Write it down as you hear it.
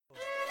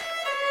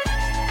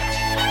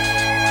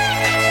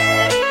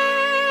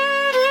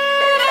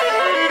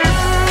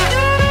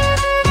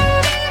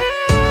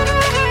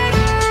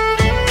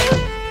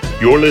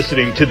You're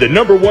listening to the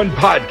 #1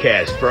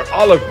 podcast for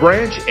Olive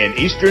Branch and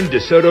Eastern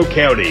DeSoto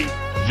County.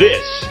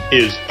 This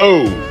is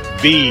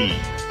OB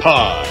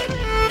Pod.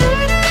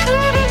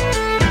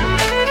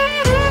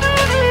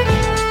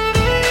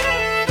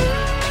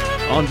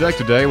 On deck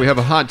today, we have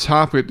a hot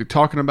topic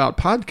talking about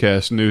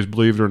podcast news,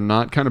 believe it or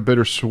not, kind of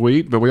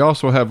bittersweet, but we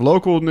also have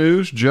local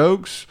news,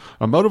 jokes,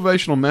 a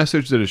motivational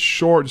message that is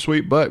short and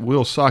sweet but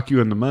will sock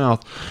you in the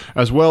mouth,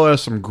 as well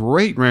as some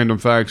great random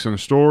facts and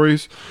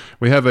stories.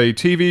 We have a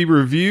TV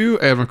review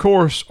and, of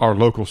course, our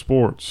local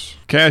sports.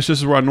 Cash, this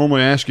is where I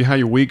normally ask you how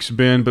your week's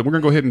been, but we're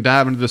going to go ahead and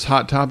dive into this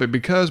hot topic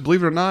because,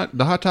 believe it or not,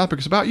 the hot topic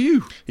is about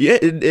you. Yeah,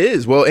 it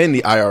is. Well, and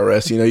the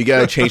IRS, you got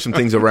to change some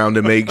things around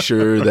to make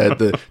sure that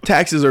the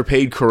taxes are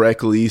paid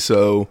correctly,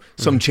 so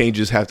some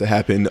changes have to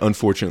happen,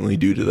 unfortunately,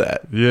 due to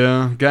that.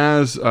 Yeah,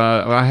 guys,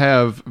 I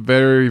have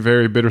very,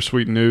 very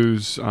bittersweet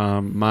news.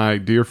 My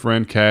dear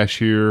friend Cash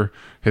here,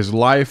 his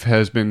life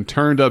has been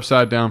turned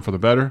upside down for the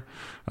better.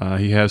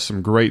 He has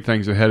some great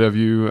things ahead of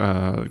you.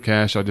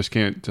 Cash, I just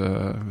can't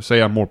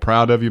say I'm more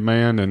proud of you,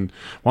 man. And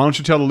why don't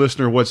you tell the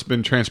listener what's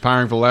been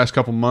transpiring for the last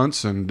couple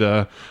months and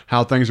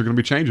how things are going to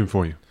be changing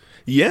for you?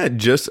 Yeah,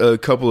 just a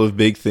couple of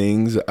big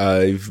things.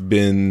 I've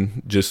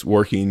been just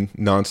working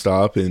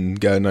nonstop and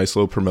got a nice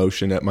little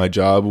promotion at my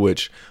job,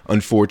 which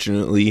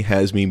unfortunately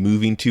has me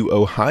moving to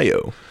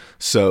Ohio.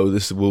 So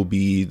this will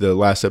be the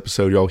last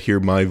episode y'all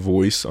hear my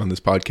voice on this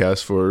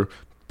podcast for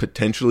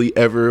potentially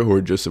ever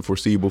or just a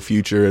foreseeable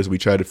future as we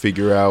try to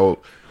figure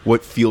out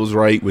what feels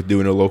right with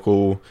doing a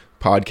local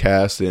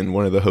podcast and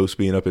one of the hosts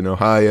being up in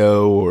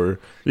Ohio or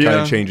kind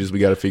of changes we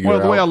got to figure out.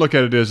 Well, the way I look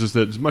at it is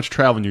that as much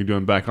traveling you're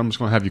doing back, I'm just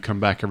going to have you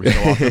come back every so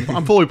often.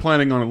 I'm fully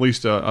planning on at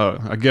least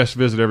a guest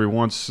visit every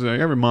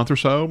month or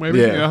so. Maybe,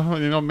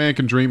 man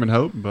can dream and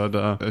hope, but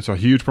it's a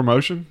huge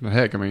promotion.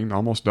 Heck, I mean,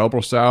 almost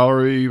double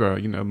salary,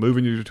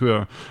 moving you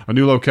to a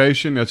new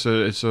location. It's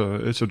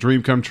a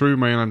dream come true,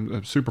 man.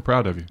 I'm super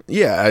proud of you.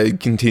 Yeah, I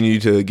continue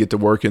to get to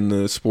work in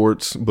the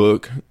sports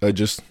book,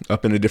 just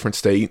up in a different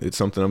state. It's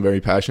something I'm very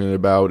passionate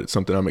about. It's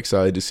something I'm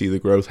excited to see the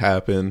growth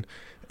happen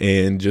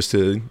and just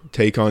to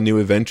take on new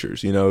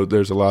adventures.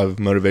 There's a lot of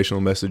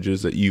motivational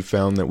messages that you've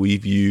found that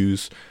we've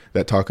used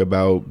that talk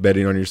about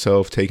betting on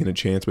yourself, taking a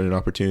chance when an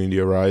opportunity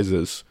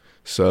arises.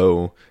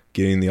 So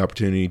getting the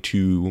opportunity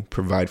to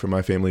provide for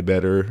my family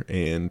better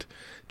and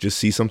just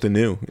see something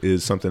new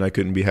is something I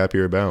couldn't be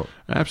happier about.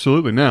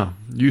 Absolutely. Now,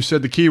 you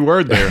said the key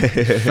word there,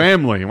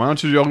 family. Why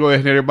don't you all go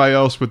ahead and hit everybody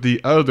else with the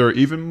other,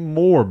 even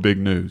more big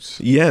news?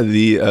 Yeah,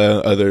 the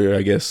other,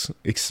 I guess,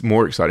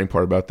 more exciting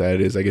part about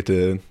that is I get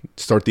to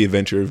start the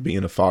adventure of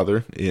being a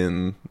father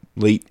in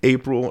late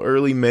April,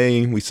 early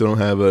May. We still don't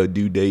have a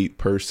due date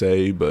per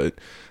se, but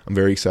I'm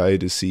very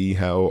excited to see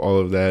how all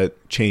of that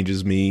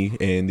changes me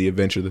and the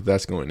adventure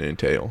that's going to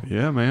entail.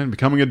 Yeah, man.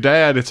 Becoming a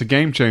dad, it's a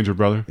game changer,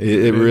 brother.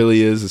 It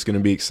really is. It's going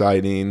to be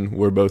exciting.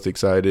 We're both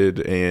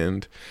excited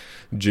and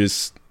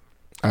just,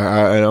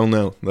 I don't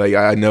know. Like,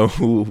 I know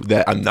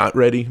that I'm not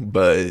ready,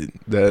 but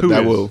that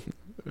will.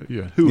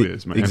 Yeah, who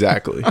is, man?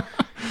 Exactly.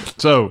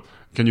 So,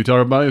 can you tell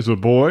everybody, is it a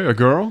boy, a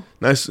girl?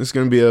 Nice. It's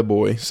going to be a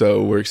boy,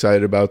 so we're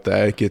excited about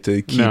that. Get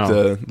to keep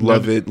the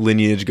Lovett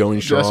lineage going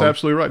strong. That's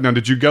absolutely right. Now,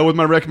 did you go with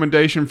my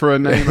recommendation for a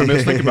name? I mean,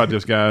 let's think about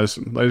this, guys.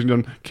 Ladies and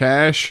gentlemen,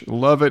 Cash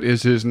Lovett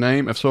is his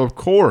name. So, of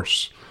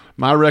course,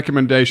 my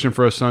recommendation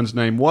for a son's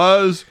name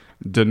was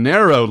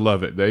Denaro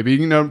Lovett, baby.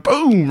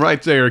 Boom,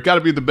 right there. Got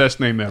to be the best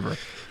name ever.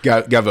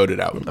 Got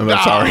voted out. I'm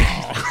sorry.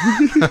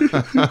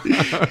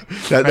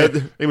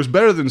 It was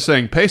better than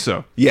saying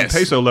peso. Yes.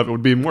 Peso Lovett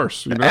would be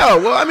worse. Oh,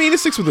 well, I mean, it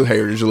sticks with the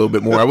heritage a little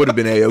bit more. I would have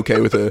been A-okay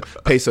with a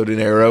peso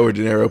dinero or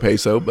dinero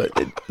peso, but,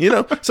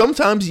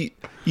 sometimes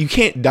you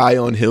can't die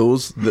on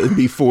hills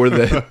before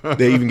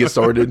they even get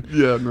started.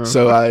 Yeah, no.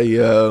 So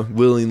I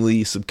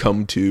willingly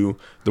succumb to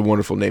the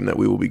wonderful name that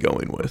we will be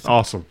going with.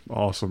 Awesome.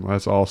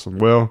 That's awesome.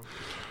 Well,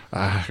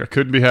 I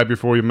couldn't be happier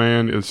for you,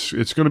 man. It's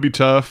going to be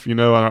tough.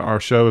 Our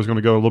show is going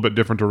to go a little bit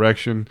different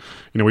direction.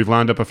 We've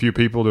lined up a few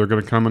people that are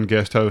going to come and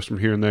guest host from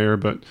here and there,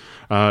 but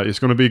it's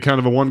going to be kind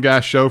of a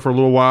one-guy show for a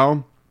little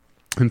while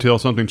until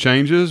something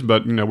changes.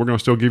 But, we're going to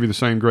still give you the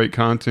same great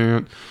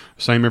content,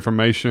 same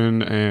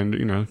information,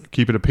 and,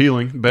 keep it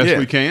appealing best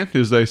we can,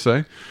 as they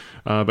say.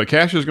 But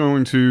Cash is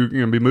going to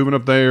be moving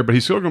up there, but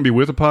he's still going to be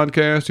with the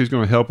podcast. He's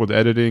going to help with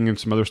editing and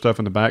some other stuff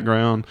in the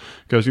background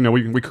because,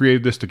 we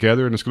created this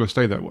together and it's going to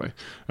stay that way.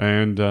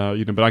 And,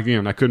 but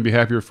again, I couldn't be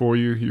happier for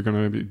you. You're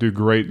going to do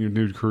great in your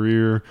new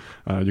career.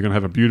 You're going to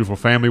have a beautiful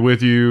family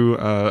with you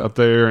up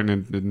there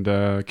and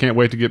can't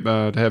wait to get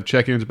to have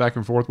check-ins back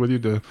and forth with you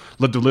to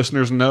let the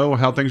listeners know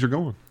how things are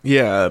going.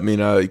 Yeah, I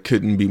mean, I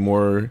couldn't be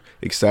more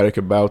ecstatic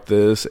about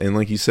this. And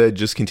like you said,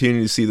 just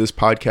continue to see this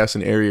podcast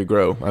and area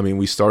grow. I mean,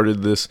 we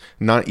started this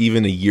not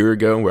even a year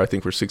ago, where I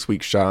think we're 6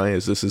 weeks shy,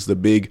 as this is the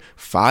big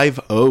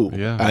 5-0.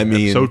 Yeah, I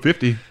mean, episode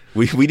 50.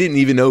 We didn't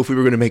even know if we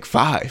were going to make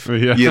 5.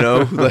 Yeah. You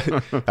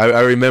know,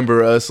 I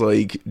remember us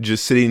like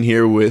just sitting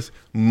here with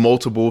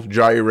multiple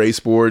dry erase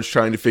boards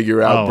trying to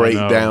figure out, break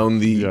down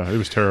the. Yeah, it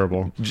was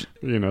terrible.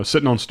 You know,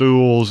 sitting on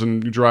stools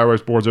and dry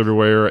erase boards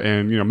everywhere,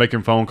 and you know,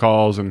 making phone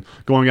calls and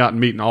going out and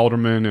meeting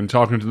aldermen and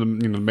talking to the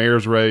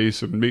mayor's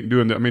race and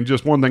doing that. I mean,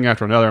 just one thing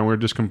after another, and we're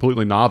just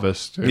completely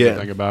novice to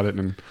everything about it.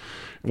 And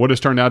what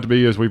it's turned out to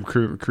be is we've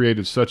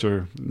created such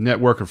a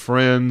network of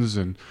friends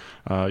and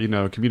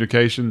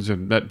communications,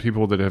 and met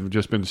people that have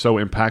just been so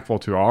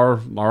impactful to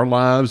our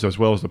lives as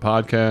well as the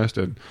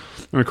podcast. And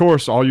of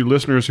course, all you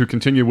listeners who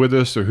continue with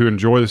us or who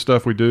enjoy the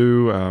stuff we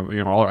do,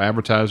 all our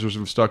advertisers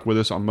have stuck with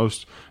us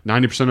almost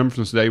 90% of them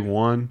since day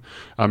one.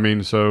 I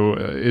mean, so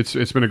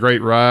it's been a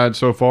great ride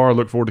so far. I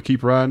look forward to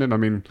keep riding it. I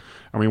mean,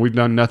 we've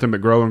done nothing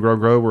but grow and grow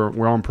and grow.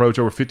 We're on approach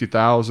over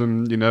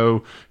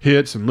 50,000,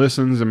 hits and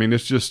listens. I mean,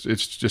 it's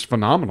just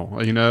phenomenal,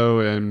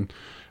 and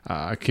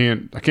I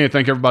can't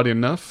thank everybody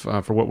enough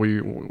for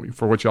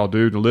what y'all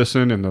do to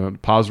listen, and the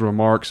positive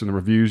remarks and the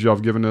reviews y'all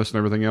have given us and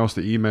everything else,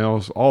 the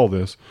emails, all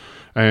this.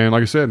 And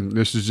like I said,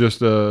 this is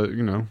just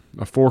a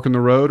fork in the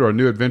road or a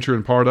new adventure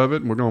in part of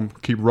it, and we're going to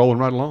keep rolling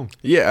right along.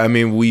 Yeah, I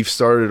mean, we've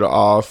started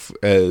off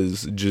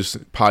as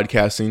just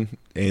podcasting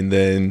and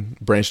then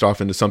branched off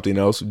into something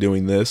else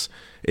doing this.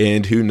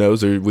 And who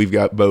knows, we've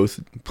got both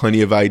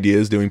plenty of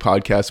ideas doing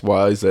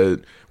podcast-wise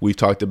that we've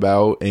talked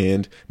about,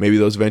 and maybe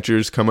those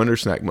ventures come under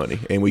Snack Money,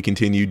 and we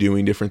continue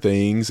doing different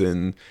things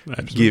and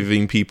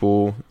giving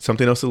people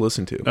something else to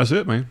listen to. That's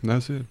it, man.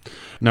 That's it.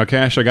 Now,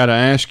 Cash, I got to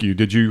ask you,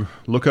 did you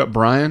look up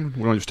Brian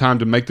when it's time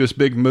to make this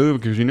big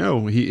move? Because,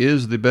 he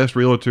is the best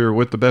realtor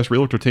with the best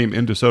realtor team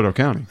in DeSoto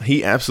County.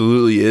 He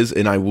absolutely is,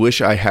 and I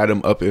wish I had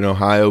him up in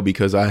Ohio,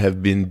 because I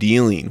have been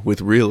dealing with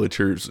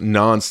realtors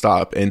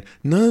nonstop, and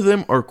none of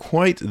them are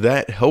quite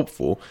that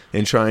helpful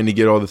in trying to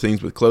get all the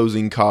things with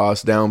closing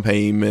costs, down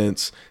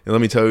payments. And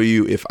let me tell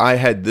you, if I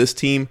had this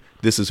team,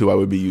 this is who I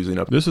would be using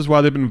up. This is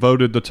why they've been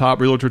voted the top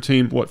realtor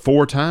team,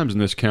 4 times in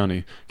this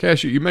county.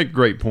 Cash, you make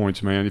great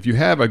points, man. If you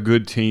have a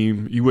good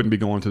team, you wouldn't be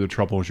going through the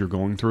troubles you're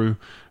going through.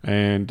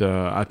 And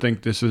I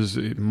think this is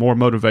more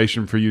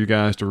motivation for you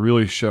guys to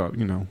really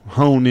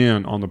hone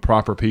in on the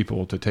proper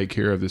people to take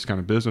care of this kind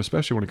of business,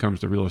 especially when it comes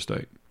to real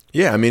estate.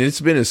 Yeah, I mean, it's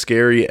been as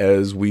scary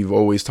as we've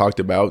always talked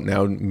about.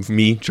 Now,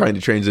 me trying to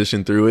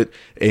transition through it,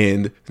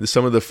 and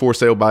some of the for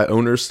sale by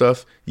owner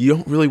stuff, you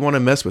don't really want to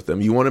mess with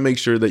them. You want to make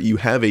sure that you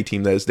have a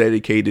team that is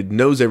dedicated,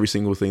 knows every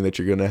single thing that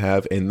you're going to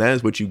have, and that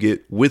is what you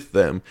get with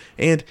them.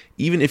 And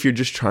even if you're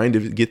just trying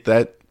to get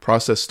that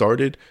process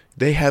started,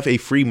 they have a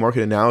free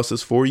market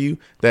analysis for you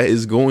that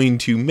is going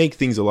to make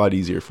things a lot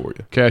easier for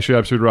you. Cash, you're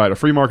absolutely right. A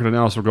free market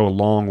analysis will go a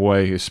long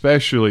way,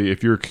 especially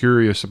if you're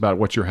curious about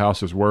what your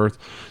house is worth.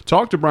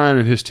 Talk to Brian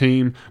and his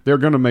team. They're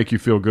going to make you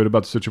feel good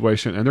about the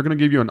situation, and they're going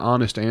to give you an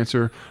honest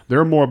answer.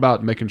 They're more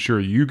about making sure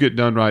you get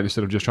done right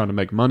instead of just trying to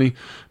make money.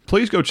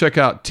 Please go check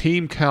out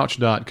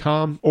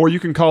teamcouch.com, or you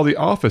can call the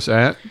office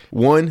at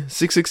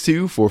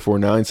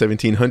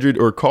 1-662-449-1700,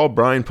 or call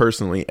Brian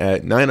personally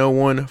at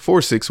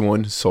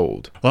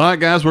 901-461-SOLD. All right,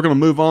 guys, we're going to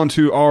move on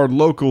to our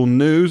local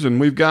news, and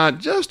we've got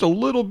just a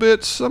little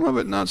bit, some of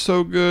it not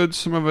so good,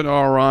 some of it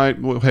all right.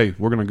 Well, hey,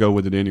 we're going to go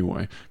with it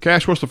anyway.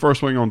 Cash, what's the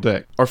first thing on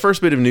deck? Our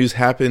first bit of news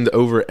happened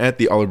over at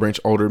the Olive Branch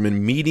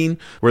Alderman meeting,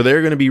 where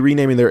they're going to be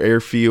renaming their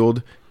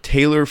airfield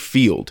Taylor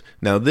Field.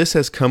 Now, this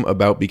has come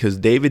about because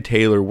David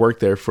Taylor worked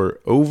there for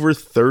over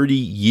 30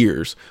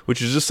 years,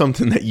 which is just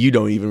something that you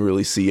don't even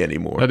really see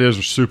anymore. That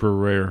is super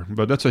rare,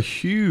 but that's a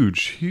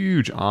huge,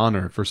 huge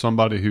honor for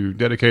somebody who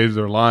dedicated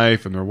their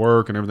life and their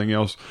work and everything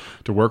else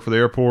to work for the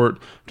airport.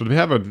 To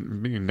have a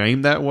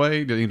name that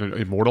way, to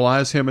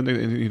immortalize him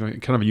in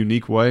kind of a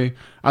unique way,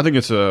 I think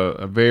it's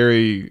a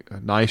very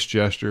nice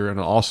gesture and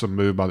an awesome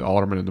move by the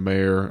alderman and the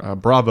mayor.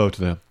 Bravo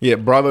to them. Yeah,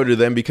 bravo to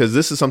them, because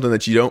this is something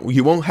that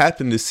you won't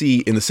happen to see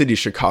in the city of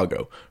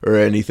Chicago or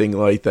anything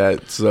like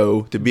that.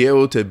 So to be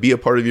able to be a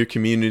part of your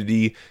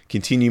community,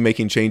 continue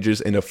making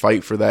changes, and to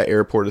fight for that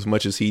airport as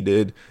much as he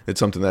did, it's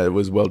something that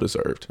was well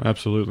deserved.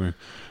 Absolutely.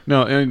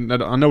 Now, and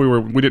I know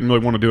we didn't really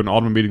want to do an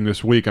alderman meeting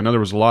this week. I know there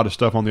was a lot of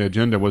stuff on the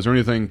agenda. Was there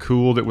anything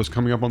cool that was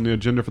coming up on the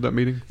agenda for that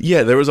meeting?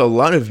 Yeah, there was a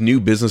lot of new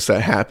business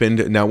that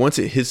happened. Now, once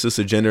it hits this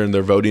agenda and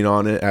they're voting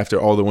on it, after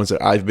all the ones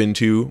that I've been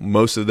to,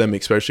 most of them,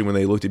 especially when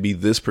they look to be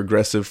this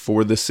progressive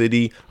for the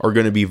city, are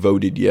going to be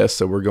voted yes.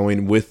 So we're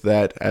going with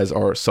that as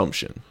our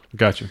assumption.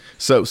 Gotcha.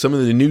 So some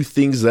of the new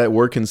things that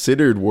were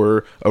considered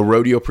were a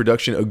rodeo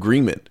production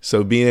agreement.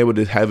 So being able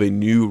to have a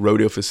new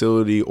rodeo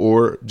facility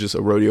or just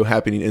a rodeo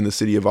happening in the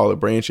city of Olive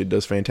Branch, it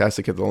does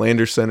fantastic at the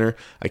Landers Center.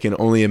 I can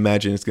only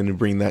imagine it's going to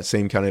bring that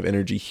same kind of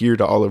energy here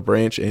to Olive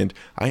Branch. And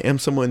I am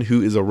someone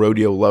who is a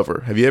rodeo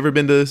lover. Have you ever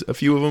been to a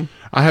few of them?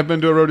 I have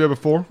been to a rodeo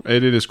before.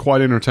 It is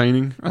quite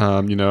entertaining.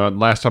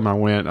 Last time I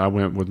went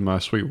with my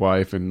sweet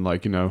wife, and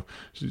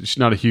she's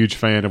not a huge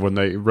fan of when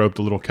they rope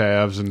the little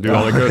calves and do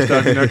all that good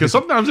stuff. Because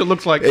sometimes it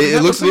looks like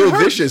it looks a little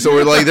vicious,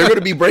 or like they're going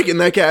to be breaking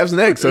that calf's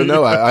neck. So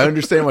no, I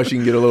understand why she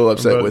can get a little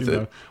upset with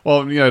it.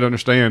 Well, you got to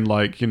understand,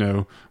 like,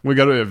 we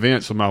go to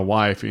events with my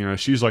wife.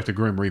 She's like the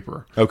Grim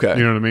Reaper. Okay,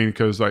 you know what I mean?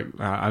 Because like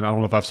I don't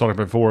know if I've talked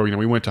about it before.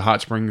 We went to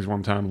Hot Springs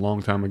one time, a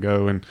long time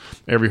ago, and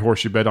every horse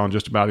she bet on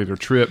just about either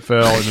tripped,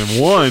 fell, and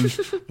then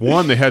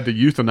one they had to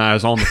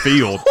euthanize on the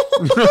field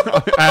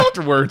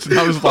afterwards. And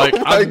I was like,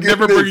 I'm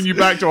never bringing you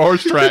back to a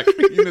horse track.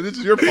 This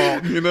is your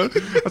fault.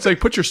 I'd say,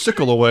 put your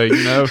sickle away.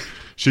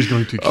 She's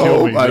going to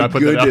kill me. Oh my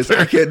goodness!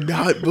 I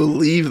cannot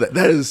believe that.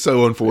 That is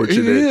so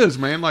unfortunate. It is,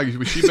 man. Like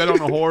she bet on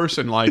a horse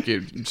and like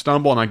it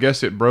stumbled, and I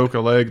guess it broke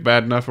a leg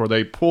bad enough where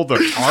they pulled the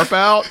tarp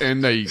out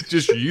and they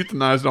just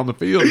euthanized it on the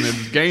field, and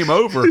it's game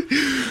over.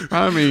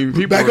 I mean,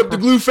 people back up the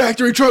glue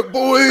factory truck,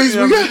 boys.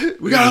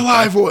 We got a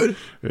live one.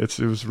 It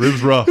was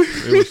rough.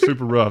 It was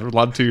super rough. There was a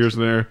lot of tears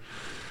there.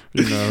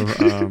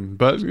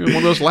 But one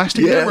of those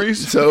lasting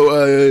memories.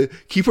 So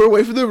keep her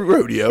away from the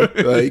rodeo.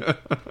 Like,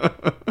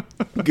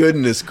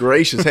 goodness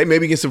gracious. Hey,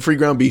 maybe get some free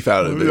ground beef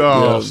out of it.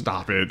 Oh,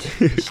 stop it.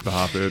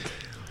 Stop it.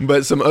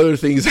 But some other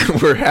things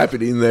that were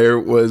happening there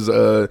was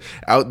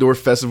outdoor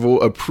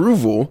festival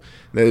approval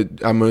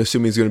that I'm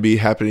assuming is going to be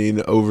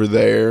happening over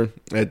there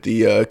at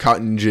the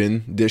Cotton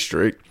Gin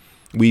district.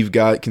 We've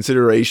got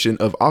consideration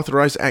of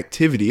authorized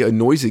activity, a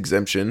noise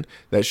exemption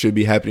that should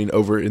be happening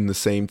over in the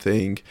same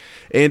thing.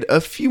 And a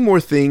few more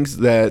things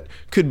that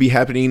could be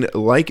happening,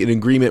 like an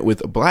agreement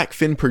with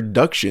Blackfin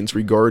Productions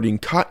regarding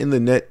Caught in the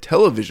Net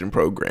television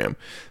program.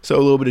 So a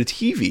little bit of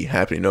TV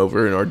happening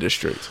over in our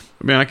district.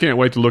 Man, I can't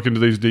wait to look into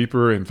these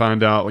deeper and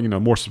find out,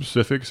 more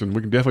specifics, and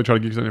we can definitely try to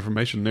get you that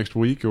information next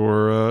week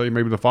or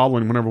maybe the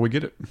following whenever we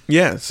get it.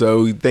 Yeah,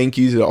 so thank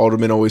you to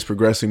Alderman, always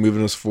progressing,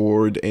 moving us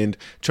forward, and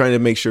trying to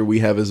make sure we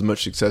have as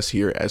much success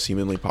here as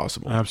humanly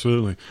possible.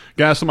 Absolutely.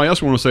 Guys, somebody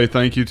else we want to say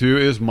thank you to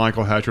is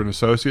Michael Hatcher and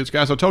Associates.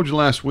 Guys, I told you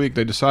last week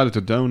they decided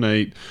to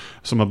donate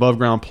some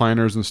above-ground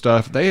planters and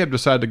stuff. They have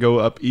decided to go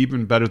up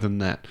even better than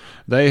that.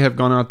 They have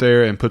gone out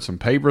there and put some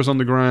pavers on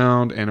the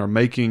ground and are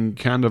making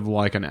kind of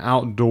like an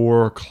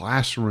outdoor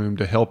classroom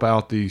to help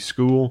out the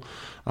school.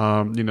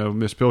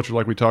 Miss Pilcher,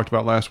 like we talked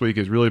about last week,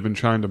 has really been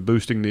trying to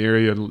boosting the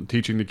area,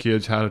 teaching the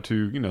kids how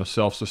to,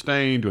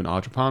 self-sustain, doing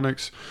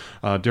hydroponics,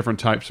 different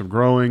types of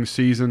growing,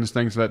 seasons,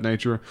 things of that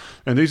nature.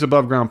 And these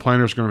above-ground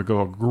planters are going to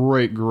go a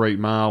great, great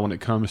mile when it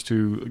comes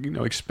to,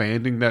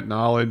 expanding that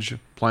knowledge,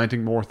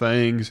 planting more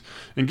things,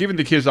 and giving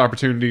the kids the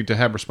opportunity to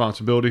have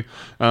responsibility.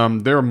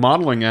 They're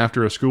modeling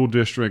after a school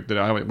district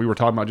that we were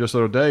talking about just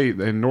the other day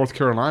in North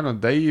Carolina.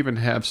 They even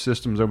have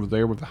systems over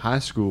there where the high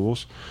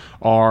schools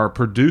are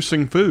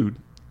producing food.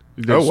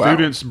 The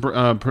students,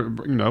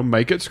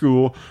 make at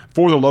school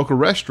for the local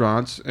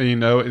restaurants,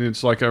 and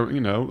it's like a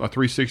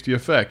 360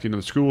 effect.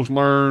 The schools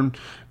learn,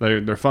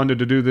 they're funded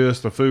to do this.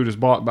 The food is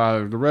bought by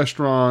the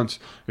restaurants.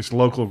 It's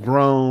local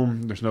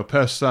grown. There's no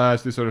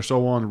pesticides, this, or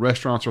so on. The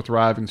restaurants are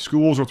thriving.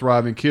 Schools are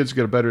thriving. Kids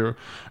get a better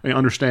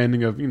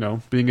understanding of,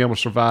 being able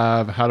to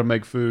survive, how to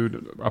make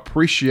food,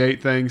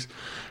 appreciate things.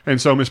 And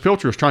so Ms.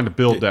 Pilcher is trying to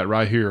build that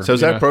right here. So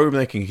is that a program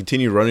that can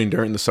continue running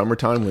during the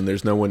summertime when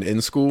there's no one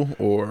in school,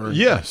 or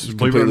yes,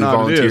 believe it or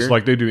not, it is.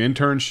 Like they do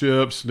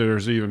internships.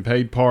 There's even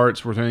paid parts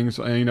for things,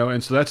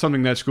 and so that's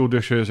something that school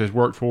district has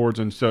worked towards.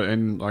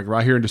 And like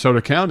right here in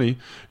DeSoto County,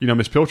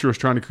 Ms. Pilcher is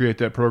trying to create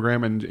that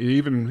program, and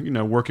even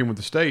working with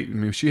the state. I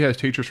mean, she has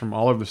teachers from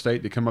all over the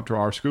state that come up to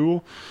our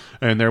school,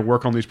 and they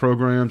work on these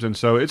programs. And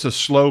so it's a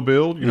slow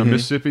build.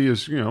 Mississippi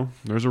is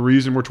there's a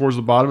reason we're towards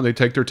the bottom. They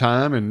take their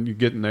time, and you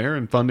get in there,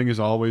 and funding is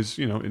always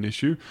an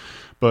issue.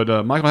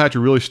 But Michael Hatcher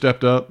really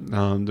stepped up.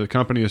 The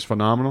company is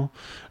phenomenal.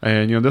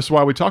 And, this is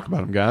why we talk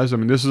about them, guys. I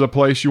mean, this is a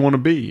place you want to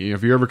be.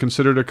 If you ever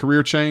considered a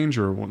career change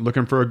or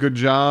looking for a good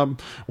job,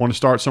 want to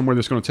start somewhere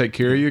that's going to take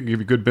care of you, give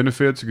you good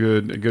benefits, a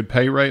good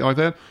pay rate like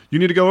that, you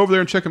need to go over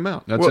there and check them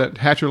out. That's at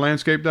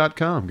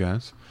HatcherLandscape.com,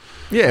 guys.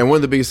 Yeah, and one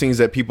of the biggest things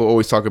that people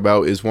always talk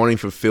about is wanting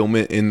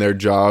fulfillment in their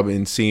job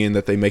and seeing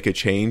that they make a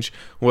change.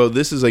 Well,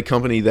 this is a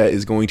company that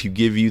is going to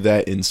give you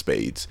that in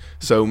spades.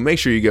 So make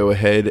sure you go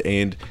ahead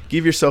and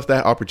give yourself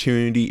that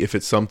opportunity if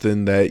it's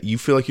something that you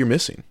feel like you're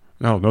missing.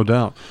 Oh, no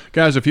doubt.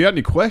 Guys, if you had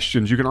any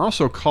questions, you can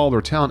also call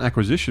their talent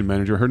acquisition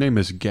manager. Her name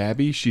is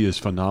Gabby. She is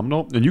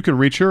phenomenal. And you can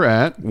reach her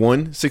at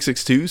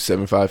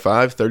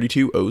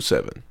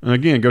 1-662-755-3207. And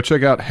again, go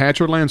check out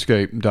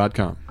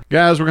HatcherLandscape.com.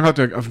 Guys, we're going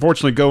to have to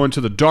unfortunately go into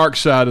the dark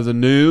side of the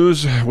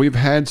news. We've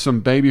had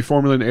some baby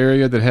formula in an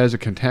area that has a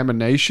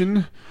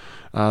contamination.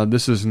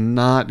 This is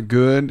not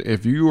good.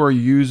 If you are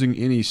using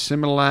any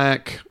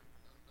Similac,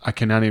 I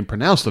cannot even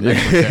pronounce the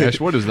next one, Cash.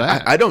 What is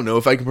that? I don't know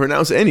if I can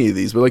pronounce any of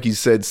these, but like you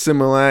said,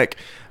 Similac,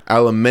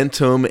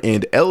 Alimentum,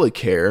 and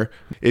Elecare.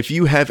 If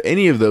you have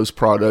any of those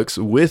products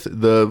with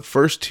the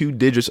first two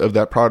digits of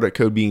that product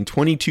code being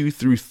 22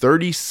 through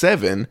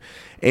 37,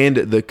 and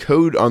the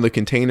code on the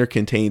container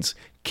contains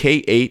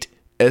K8,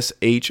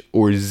 SH,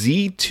 or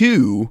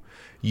Z2,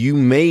 you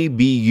may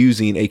be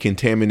using a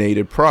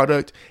contaminated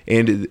product,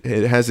 and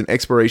it has an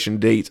expiration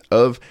date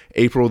of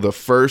April the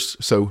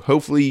 1st. So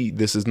hopefully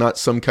this is not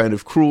some kind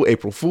of cruel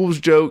April Fool's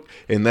joke,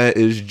 and that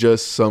is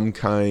just some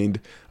kind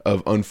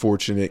of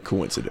unfortunate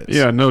coincidence.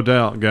 Yeah, no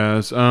doubt,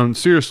 guys.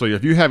 Seriously,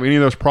 if you have any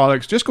of those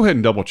products, just go ahead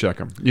and double check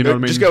them. You know what I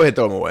mean? Just go ahead and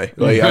throw them away.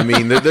 Like, I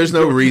mean, there's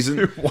no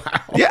reason. Wow.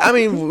 Yeah, I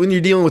mean, when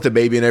you're dealing with a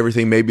baby and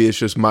everything, maybe it's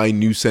just my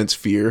new sense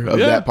fear of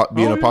that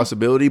being a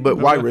possibility, but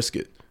why risk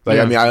it? Like,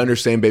 I mean, I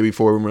understand baby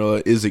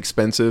formula is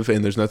expensive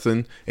and there's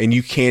nothing, and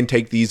you can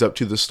take these up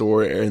to the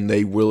store and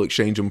they will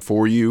exchange them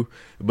for you.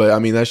 But I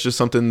mean, that's just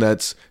something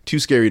that's too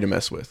scary to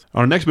mess with.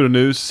 Our next bit of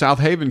news, South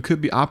Haven could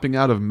be opting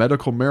out of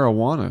medical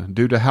marijuana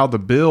due to how the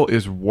bill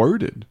is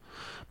worded.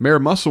 Mayor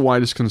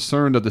Musselwhite is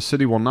concerned that the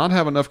city will not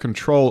have enough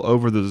control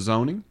over the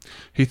zoning.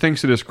 He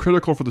thinks it is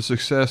critical for the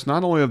success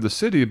not only of the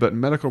city, but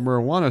medical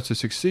marijuana to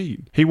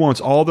succeed. He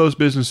wants all those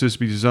businesses to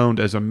be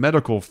zoned as a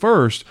medical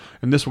first,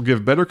 and this will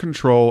give better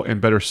control and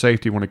better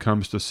safety when it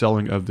comes to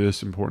selling of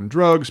this important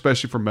drug,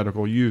 especially for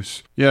medical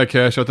use. Yeah,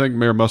 Cash, I think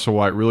Mayor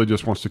Musselwhite really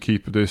just wants to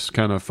keep this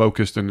kind of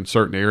focused in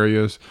certain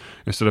areas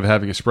instead of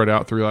having it spread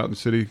out throughout the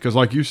city. Because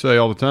like you say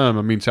all the time,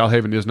 I mean, South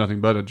Haven is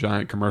nothing but a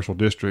giant commercial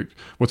district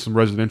with some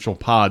residential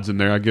pods in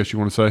there, I guess you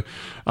want to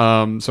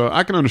say. So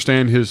I can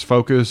understand his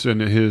focus and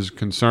his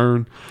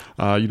concern.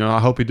 I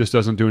hope he just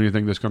doesn't do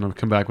anything that's going to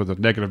come back with a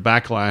negative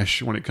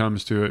backlash when it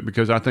comes to it,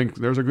 because I think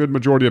there's a good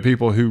majority of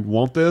people who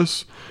want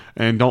this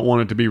and don't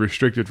want it to be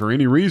restricted for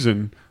any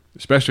reason,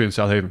 especially in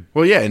South Haven.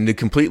 Well, yeah, and to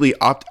completely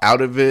opt out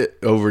of it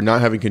over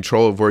not having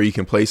control of where you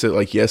can place it,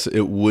 like, yes,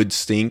 it would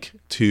stink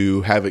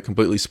to have it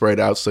completely spread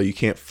out so you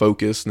can't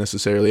focus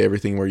necessarily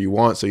everything where you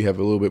want, so you have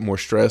a little bit more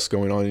stress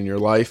going on in your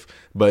life,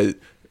 but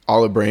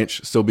Olive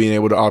Branch still being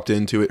able to opt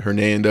into it,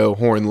 Hernando,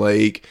 Horn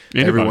Lake,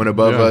 everyone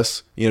above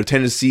us.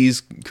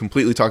 Tennessee's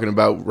completely talking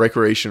about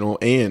recreational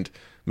and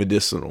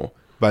medicinal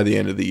by the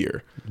end of the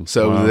year.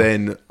 So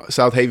then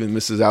South Haven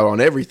misses out on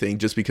everything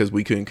just because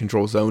we couldn't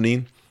control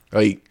zoning.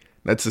 Like,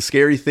 that's a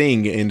scary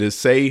thing. And to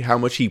say how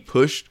much he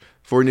pushed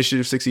for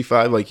Initiative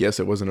 65, like, yes,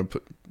 it wasn't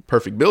a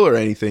perfect bill or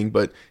anything,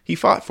 but he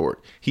fought for it.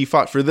 He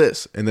fought for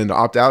this. And then to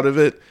opt out of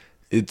it,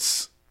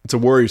 it's a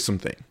worrisome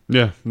thing.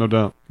 Yeah, no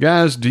doubt.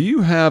 Guys, do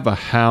you have a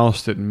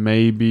house that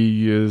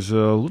maybe is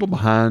a little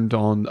behind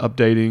on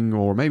updating,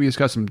 or maybe it's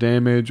got some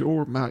damage,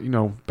 or,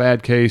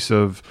 bad case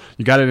of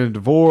you got it in a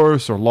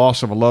divorce or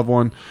loss of a loved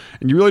one,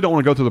 and you really don't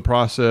want to go through the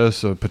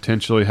process of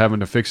potentially having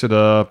to fix it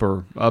up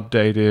or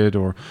update it,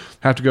 or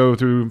have to go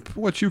through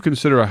what you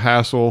consider a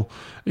hassle,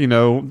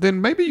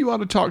 then maybe you ought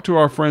to talk to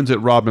our friends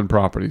at Rodman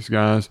Properties,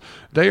 guys.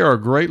 They are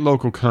a great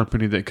local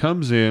company that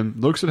comes in,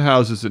 looks at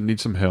houses that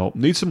need some help,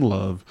 need some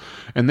love,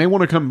 and they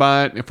want to come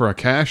by it for a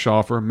cash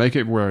offer, make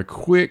it where a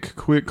quick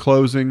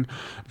closing,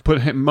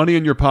 put money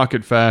in your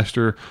pocket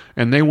faster,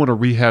 and they want to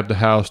rehab the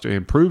house to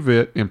improve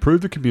it,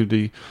 improve the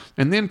community,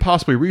 and then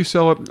possibly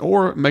resell it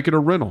or make it a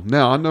rental.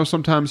 Now, I know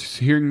sometimes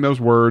hearing those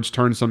words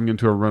turns something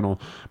into a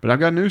rental, but I've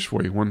got news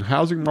for you. When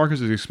housing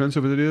markets as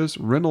expensive as it is,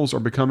 rentals are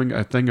becoming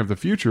a thing of the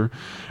future,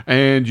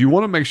 and you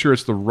want to make sure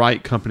it's the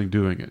right company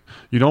doing it.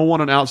 You don't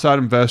want an outside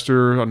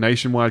investor, a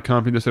nationwide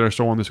company that's at our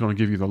store that's going to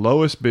give you the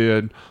lowest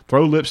bid,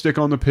 throw lipstick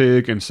on the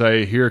pig, and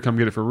say, here, come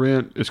get it for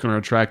rent. It's going to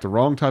attract the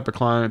wrong type of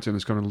clients, and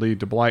it's going to lead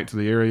to blight to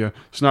the area.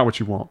 It's not what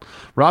you want.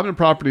 Rodman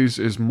Properties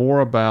is more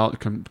about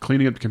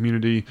cleaning up the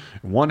community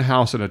one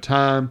house at a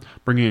time,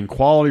 bringing in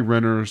quality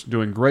renters,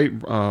 doing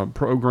great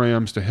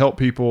programs to help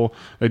people.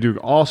 They do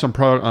awesome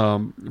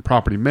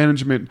property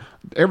management,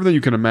 everything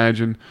you can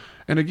imagine.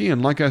 And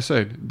again, like I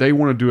said, they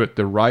want to do it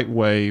the right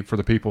way for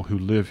the people who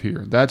live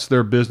here. That's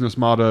their business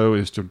motto,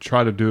 is to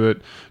try to do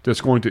it that's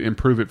going to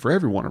improve it for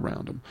everyone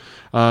around them.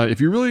 If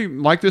you really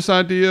like this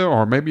idea,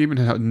 or maybe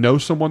even know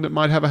someone that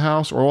might have a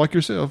house, or like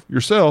yourself,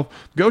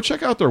 go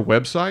check out their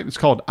website. It's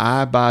called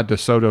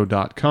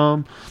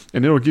ibuydesoto.com,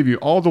 and it'll give you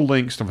all the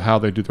links of how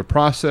they do the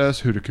process,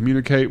 who to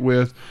communicate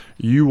with.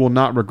 You will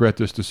not regret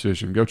this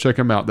decision. Go check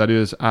them out. That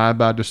is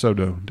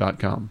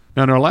ibuydesoto.com.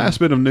 Now, in our last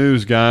bit of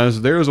news,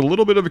 guys, there is a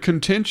little bit of a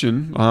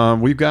contention.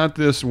 We've got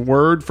this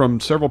word from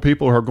several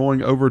people who are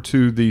going over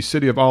to the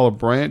city of Olive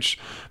Branch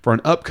for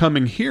an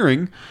upcoming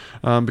hearing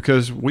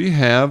because we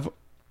have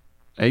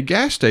a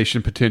gas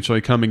station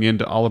potentially coming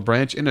into Olive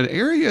Branch in an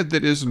area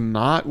that is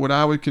not what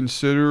I would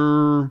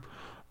consider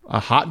a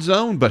hot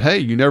zone, but hey,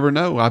 you never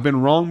know. I've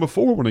been wrong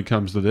before when it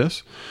comes to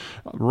this.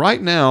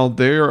 Right now,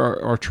 they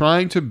are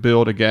trying to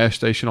build a gas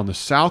station on the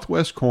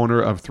southwest corner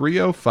of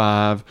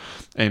 305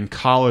 and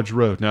College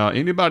Road. Now,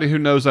 anybody who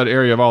knows that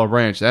area of Olive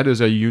Branch, that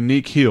is a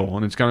unique hill,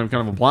 and it's kind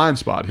of a blind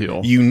spot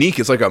hill. Unique.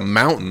 It's like a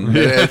mountain.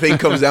 That thing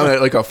comes down at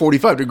like a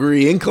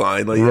 45-degree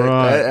incline. Like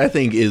right. That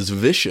thing is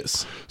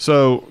vicious.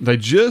 So they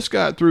just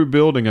got through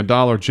building a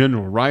Dollar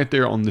General right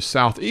there on the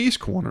southeast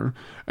corner.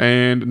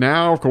 And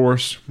now, of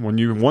course, when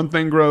one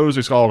thing grows,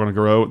 it's all going to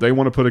grow. They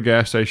want to put a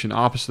gas station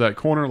opposite that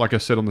corner, like I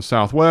said, on the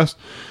southwest.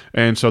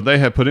 And so they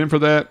have put in for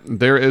that.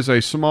 There is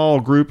a small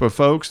group of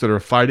folks that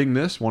are fighting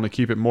this, want to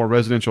keep it more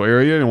residential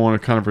area and want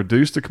to kind of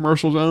reduce the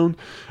commercial zone.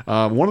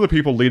 One of the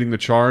people leading the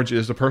charge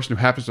is the person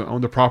who happens to own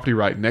the property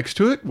right next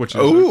to it. Which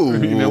is,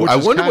 I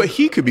wonder what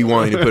he could be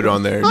wanting to put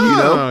on there. Do you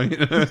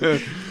know?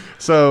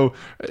 So,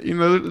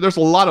 there's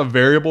a lot of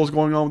variables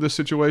going on with this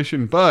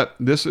situation, but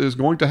this is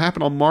going to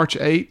happen on March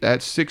 8th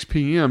at 6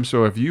 p.m.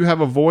 So if you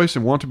have a voice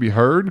and want to be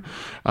heard,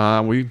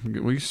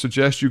 we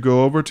suggest you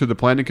go over to the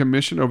Planning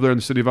Commission over there in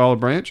the city of Olive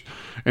Branch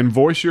and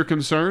voice your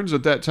concerns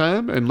at that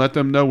time and let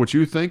them know what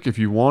you think. If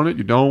you want it,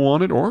 you don't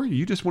want it, or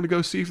you just want to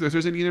go see if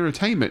there's any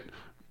entertainment,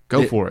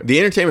 go for it. The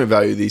entertainment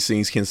value of these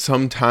things can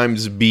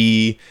sometimes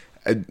be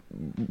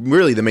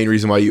really the main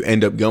reason why you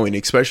end up going,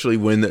 especially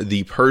when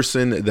the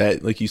person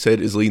that, like you said,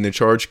 is leading the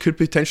charge could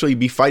potentially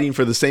be fighting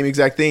for the same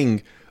exact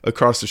thing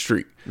across the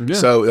street. Yeah.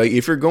 So like,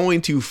 if you're going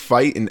to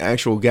fight an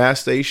actual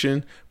gas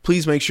station,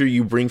 please make sure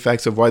you bring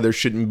facts of why there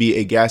shouldn't be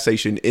a gas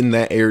station in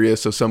that area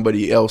so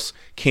somebody else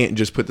can't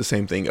just put the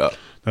same thing up.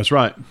 That's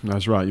right.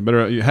 You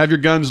better have your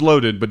guns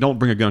loaded, but don't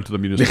bring a gun to the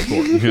municipal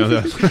court.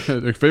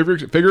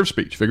 Figure of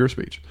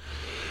speech.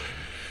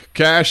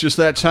 Cash, it's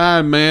that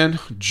time, man.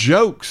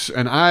 Jokes,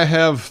 and I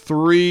have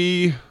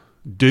 3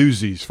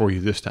 doozies for you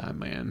this time,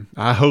 man.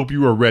 I hope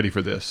you are ready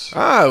for this.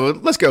 Well,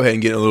 let's go ahead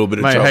and get a little bit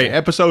of trouble. Hey,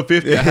 episode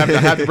 50, I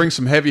have to bring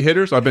some heavy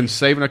hitters. I've been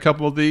saving a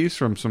couple of these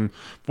from some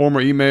former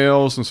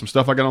emails and some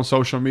stuff I got on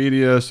social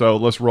media, so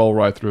let's roll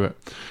right through it.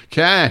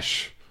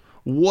 Cash,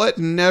 what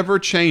never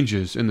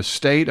changes in the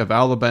state of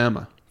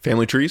Alabama?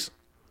 Family trees?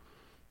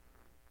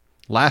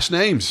 Last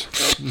names.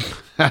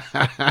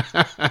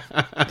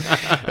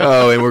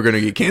 Oh, and we're going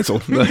to get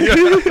canceled.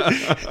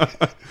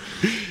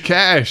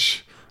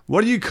 Cash,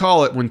 what do you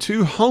call it when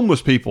 2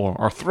 homeless people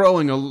are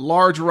throwing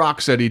large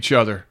rocks at each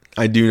other?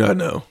 I do not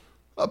know.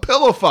 A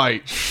pillow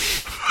fight.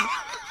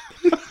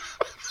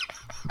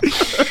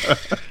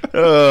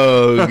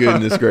 Oh,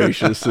 goodness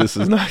gracious. This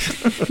is not...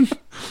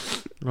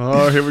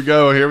 Oh, here we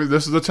go.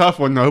 This is a tough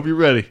one. I hope you're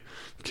ready.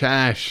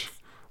 Cash,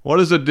 what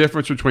is the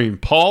difference between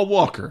Paul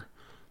Walker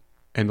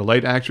and the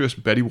late actress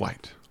Betty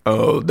White?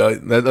 Oh,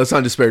 let's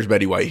not disparage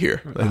Betty White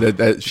here.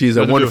 She's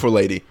a wonderful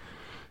lady.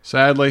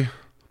 Sadly,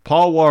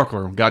 Paul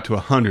Walker got to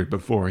 100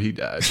 before he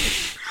died.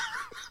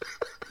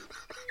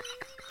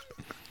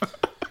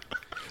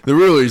 The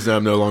real reason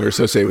I'm no longer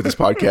associated with this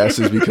podcast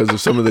is because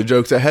of some of the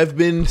jokes that have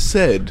been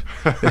said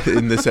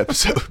in this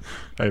episode.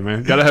 Hey,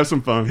 man, gotta have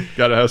some fun.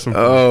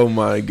 Oh,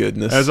 my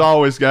goodness. As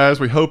always, guys,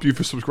 we hope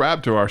you've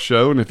subscribed to our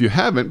show. And if you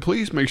haven't,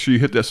 please make sure you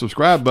hit that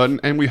subscribe button.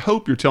 And we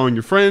hope you're telling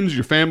your friends,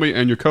 your family,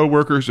 and your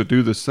coworkers to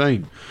do the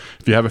same.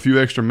 If you have a few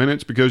extra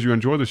minutes because you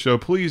enjoy the show,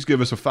 please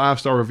give us a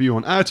 5-star review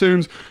on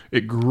iTunes.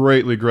 It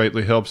greatly,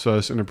 greatly helps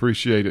us and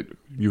appreciate it.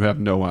 You have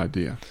no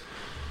idea.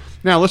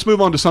 Now, let's move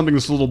on to something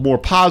that's a little more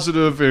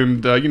positive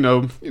and,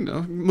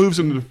 moves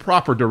in the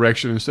proper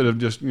direction instead of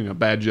just,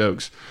 bad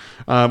jokes.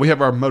 We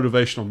have our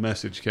motivational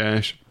message,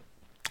 Cash.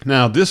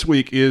 Now, this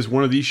week is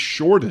one of the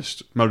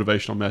shortest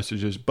motivational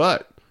messages,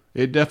 but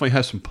it definitely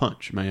has some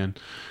punch, man.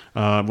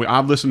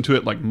 I've listened to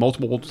it like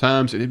multiple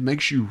times, and it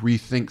makes you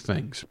rethink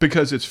things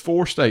because it's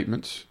 4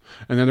 statements,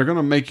 and then they're going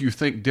to make you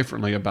think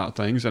differently about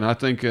things. And I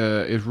think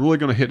it's really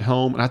going to hit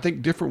home, and I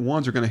think different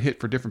ones are going to hit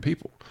for different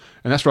people.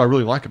 And that's what I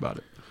really like about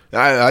it.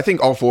 I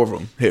think all 4 of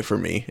them hit for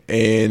me.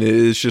 And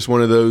it's just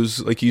one of those,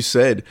 like you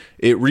said,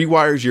 it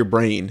rewires your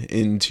brain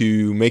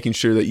into making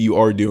sure that you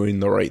are doing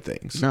the right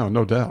things.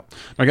 No doubt.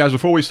 Now, guys,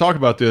 before we talk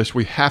about this,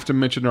 we have to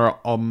mention our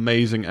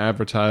amazing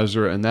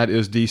advertiser, and that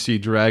is DC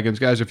Dragons.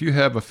 Guys, if you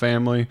have a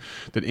family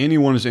that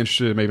anyone is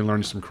interested in maybe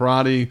learning some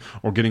karate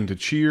or getting to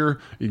cheer,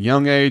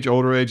 young age,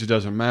 older age, it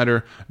doesn't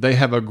matter. They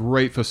have a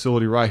great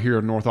facility right here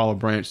in North Olive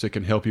Branch that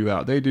can help you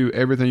out. They do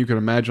everything you can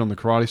imagine on the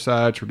karate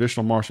side,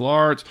 traditional martial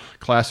arts,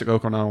 classic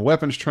Okinawan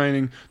weapons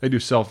training. They do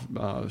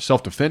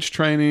self-defense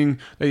training.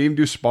 They even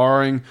do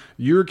sparring.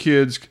 Your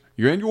kids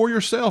or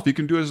yourself, you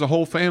can do it as a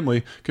whole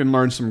family, can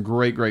learn some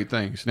great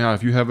things. Now,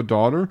 if you have a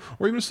daughter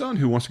or even a son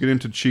who wants to get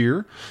into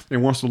cheer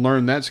and wants to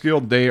learn that skill,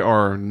 they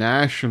are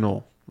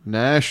national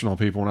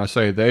people. When I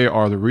say they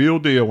are the real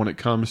deal when it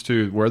comes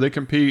to where they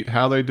compete,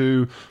 how they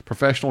do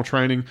professional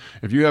training.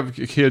 If you have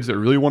kids that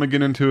really want to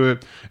get into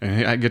it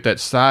and get that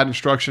side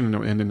instruction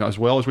and as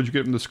well as what you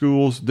get from the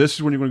schools, this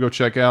is when you're going to go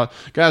check out.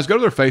 Guys, go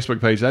to their Facebook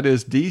page. That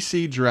is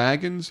DC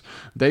Dragons.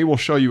 They will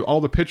show you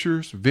all the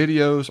pictures,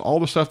 videos,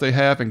 all the stuff they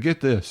have. And get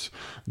this,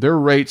 their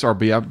rates are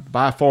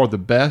by far the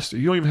best.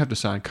 You don't even have to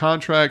sign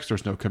contracts.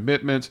 There's no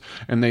commitments.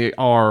 And they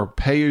are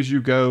pay as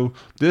you go.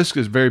 This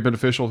is very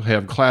beneficial to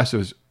have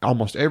classes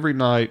almost every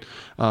night.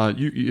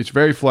 It's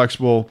very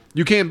flexible.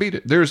 You can't beat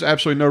it. There's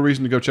absolutely no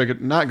reason to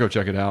not go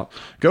check it out.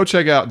 Go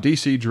check out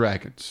DC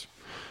Dragons.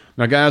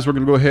 Now, guys, we're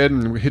going to go ahead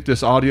and hit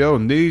this audio,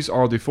 and these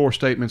are the 4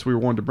 statements we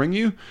wanted to bring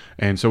you.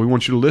 And so we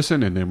want you to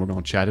listen, and then we're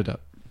going to chat it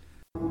up.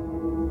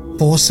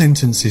 4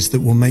 sentences that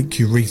will make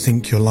you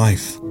rethink your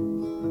life.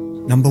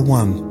 Number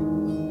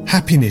 1,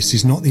 happiness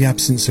is not the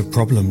absence of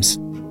problems.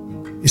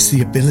 It's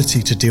the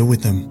ability to deal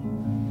with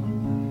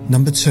them.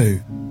 Number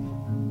 2,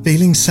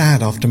 feeling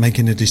sad after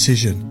making a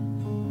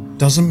decision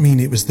doesn't mean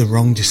it was the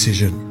wrong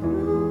decision.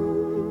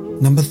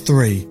 Number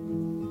 3,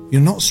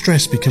 you're not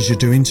stressed because you're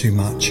doing too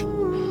much.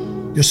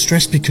 You're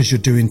stressed because you're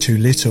doing too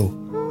little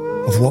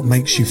of what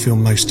makes you feel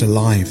most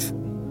alive.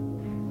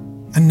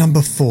 And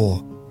number 4,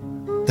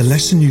 the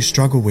lesson you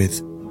struggle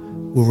with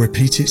will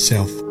repeat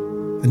itself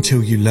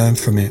until you learn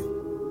from it.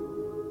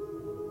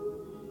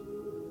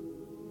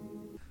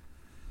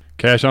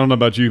 Cash, I don't know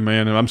about you,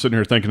 man. I'm sitting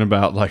here thinking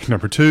about like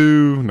number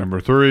 2,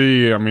 number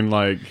 3. I mean,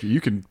 like you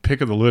can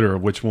pick of the litter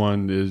of which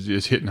one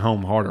is hitting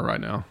home harder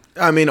right now.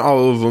 I mean,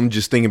 all of them,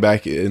 just thinking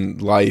back in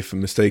life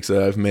and mistakes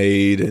that I've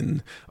made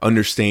and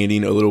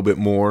understanding a little bit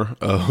more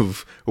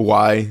of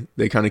why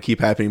they kind of keep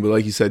happening. But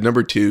like you said,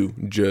 number 2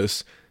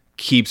 just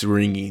keeps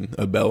ringing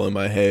a bell in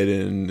my head.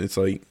 And it's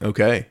like,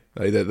 okay,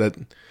 like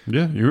that.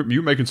 Yeah,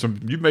 you've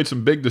made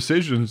some big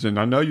decisions, and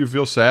I know you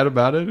feel sad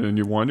about it and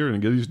you wonder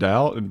and get these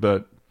doubt,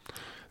 but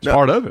it's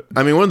part of it.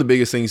 I mean, one of the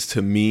biggest things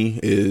to me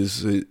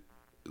is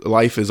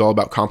life is all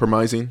about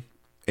compromising.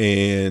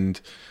 And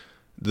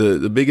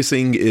the biggest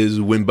thing is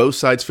when both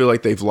sides feel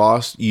like they've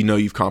lost,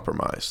 you've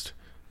compromised.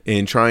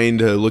 And trying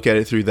to look at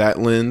it through that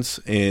lens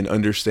and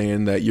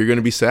understand that you're going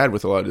to be sad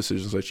with a lot of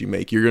decisions that you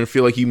make. You're going to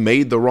feel like you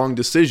made the wrong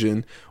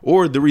decision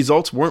or the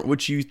results weren't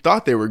what you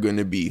thought they were going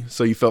to be.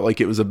 So you felt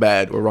like it was a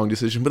bad or wrong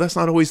decision, but that's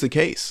not always the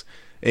case.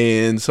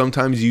 And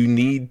sometimes you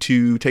need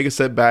to take a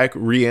step back,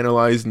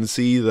 reanalyze, and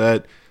see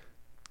that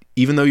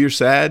even though you're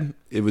sad,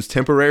 it was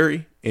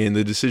temporary and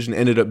the decision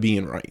ended up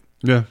being right.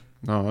 Yeah,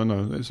 no, I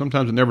know.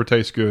 Sometimes it never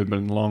tastes good, but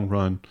in the long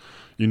run,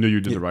 you knew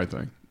you did the right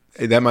thing.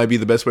 That might be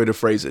the best way to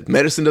phrase it.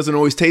 Medicine doesn't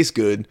always taste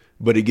good,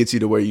 but it gets you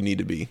to where you need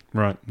to be.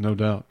 Right, no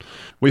doubt.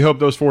 We hope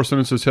those 4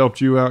 sentences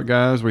helped you out,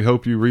 guys. We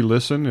hope you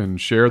re-listen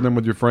and share them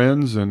with your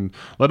friends and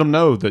let them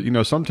know that,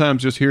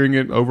 sometimes just hearing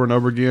it over and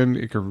over again,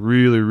 it can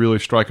really, really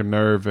strike a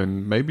nerve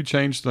and maybe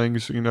change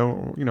things,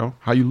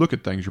 how you look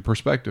at things, your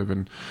perspective.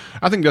 And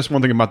I think that's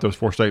one thing about those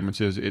 4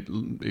 statements is it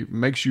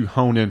makes you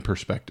hone in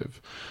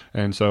perspective.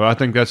 And so I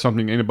think that's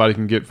something anybody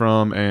can get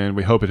from, and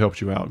we hope it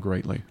helps you out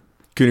greatly.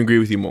 Couldn't agree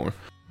with you more.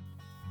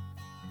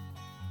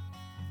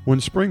 When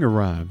spring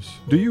arrives,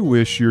 do you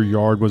wish your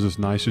yard was as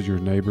nice as your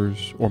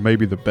neighbor's, or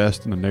maybe the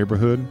best in the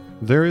neighborhood?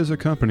 There is a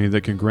company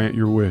that can grant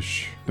your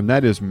wish, and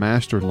that is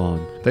Master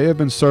Lawn. They have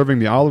been serving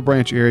the Olive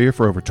Branch area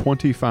for over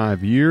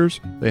 25 years.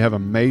 They have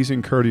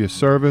amazing courteous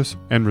service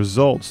and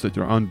results that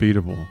are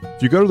unbeatable.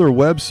 If you go to their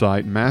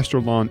website,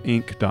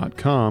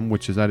 masterlawninc.com,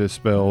 that is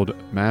spelled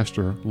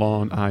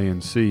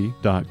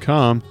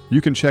masterlawninc.com,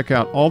 you can check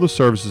out all the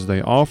services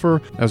they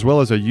offer, as well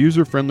as a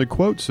user-friendly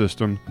quote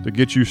system to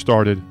get you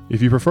started.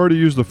 If you prefer to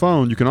use the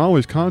phone, you can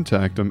always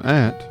contact them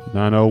at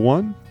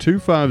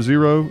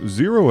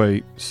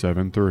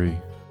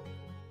 901-250-0873.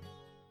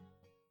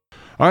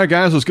 All right,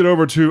 guys, let's get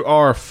over to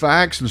our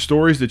facts and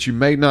stories that you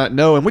may not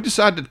know. And we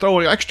decided to throw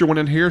an extra one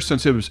in here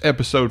since it was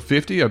episode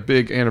 50, a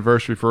big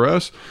anniversary for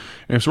us.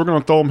 And so we're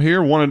going to throw them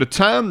here one at a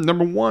time.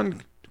 Number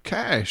 1,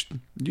 Cash.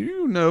 Do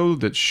you know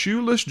that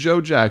Shoeless Joe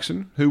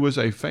Jackson, who was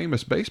a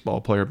famous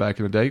baseball player back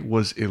in the day,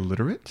 was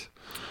illiterate?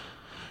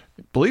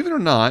 Believe it or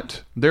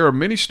not, there are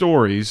many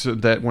stories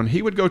that when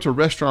he would go to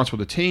restaurants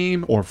with a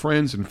team or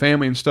friends and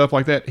family and stuff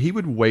like that, he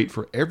would wait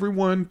for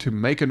everyone to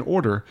make an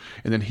order,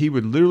 and then he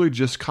would literally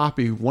just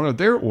copy one of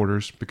their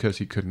orders because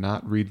he could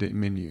not read the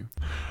menu.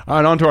 All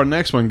right, on to our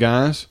next one,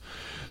 guys.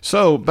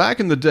 So back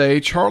in the day,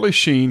 Charlie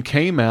Sheen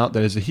came out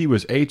that he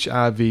was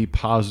HIV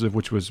positive,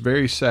 which was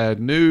very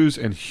sad news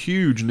and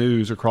huge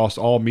news across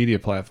all media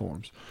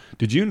platforms.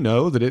 Did you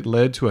know that it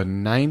led to a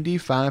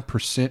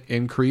 95%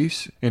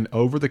 increase in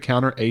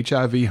over-the-counter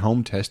HIV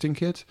home testing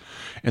kits,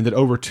 and that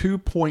over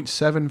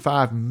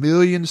 2.75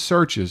 million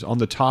searches on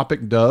the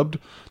topic dubbed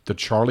the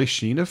Charlie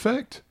Sheen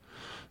effect?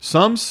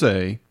 Some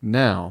say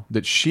now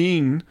that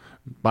Sheen,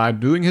 by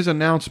doing his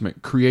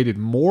announcement, created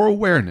more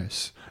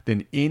awareness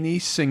than any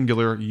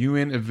singular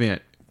UN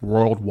event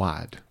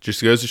worldwide.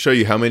 Just goes to show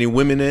you how many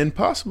women and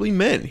possibly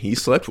men he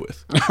slept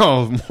with.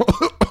 Oh,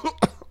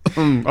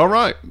 all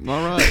right.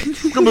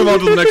 We'll move on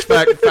to the next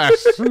fact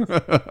fast.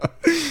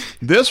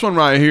 This one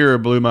right here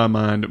blew my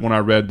mind when I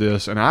read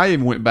this, and I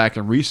even went back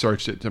and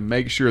researched it to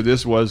make sure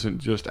this wasn't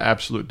just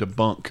absolute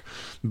debunk.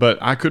 But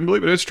I couldn't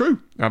believe it. It's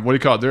true. What do you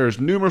call it? There's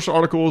numerous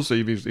articles,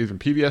 even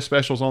PBS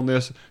specials on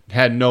this.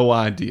 Had no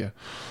idea.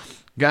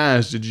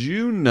 Guys, did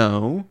you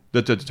know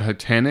that the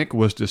Titanic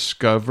was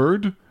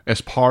discovered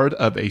as part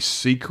of a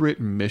secret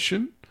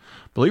mission?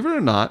 Believe it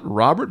or not,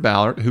 Robert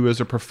Ballard, who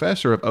is a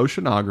professor of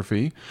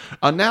oceanography,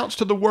 announced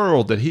to the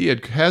world that he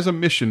has a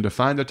mission to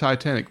find the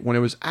Titanic when it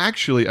was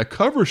actually a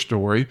cover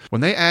story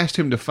when they asked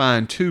him to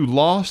find 2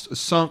 lost,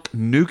 sunk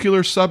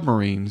nuclear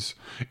submarines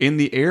in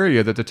the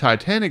area that the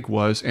Titanic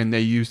was, and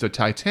they used the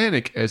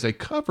Titanic as a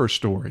cover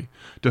story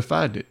to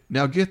find it.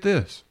 Now get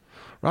this.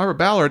 Robert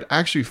Ballard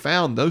actually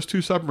found those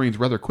 2 submarines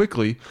rather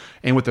quickly,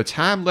 and with the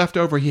time left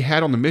over he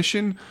had on the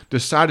mission,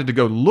 decided to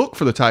go look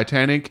for the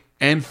Titanic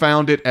and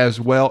found it as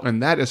well,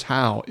 and that is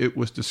how it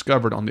was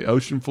discovered on the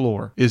ocean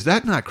floor. Is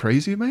that not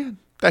crazy, man?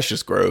 That's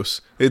just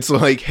gross. It's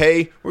like,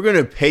 hey, we're going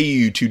to pay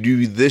you to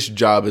do this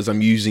job, as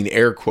I'm using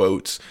air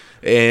quotes,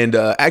 and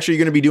actually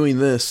you're going to be doing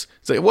this.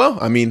 It's like, well,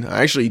 I mean,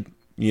 I actually,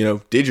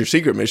 did your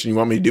secret mission. You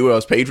want me to do what I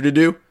was paid for to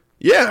do?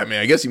 Yeah, I mean,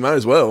 I guess you might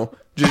as well.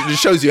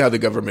 Just shows you how the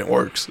government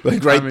works.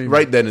 Like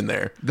right then and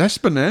there. That's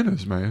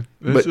bananas, man.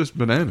 It's just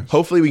bananas.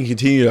 Hopefully we can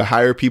continue to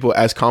hire people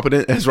as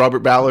competent as Robert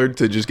Ballard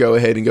to just go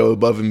ahead and go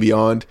above and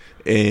beyond.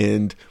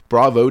 And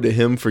bravo to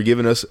him for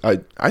giving us,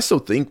 I still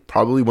think,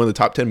 probably one of the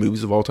top 10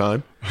 movies of all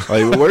time.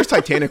 Like, where's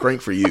Titanic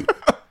rank for you?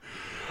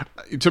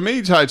 To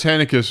me,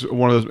 Titanic is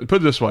one of those.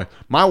 Put it this way: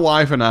 my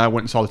wife and I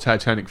went and saw the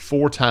Titanic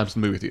 4 times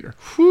in the movie theater.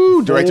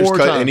 Whew, director's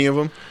cut any of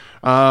them?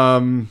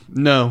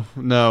 No.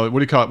 What do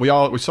you call it?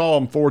 We saw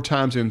them 4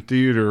 times in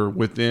theater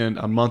within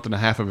a month and a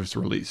half of its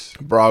release.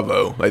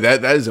 Bravo! Like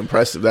that is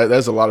impressive.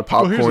 That's a lot of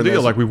popcorn. Well, here's the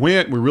deal: like we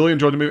really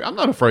enjoyed the movie. I'm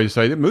not afraid to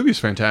say the movie's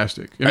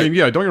fantastic. I mean,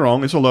 yeah, don't get me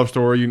wrong, it's a love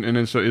story and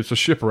it's a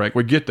shipwreck.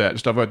 We get that and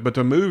stuff, but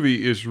the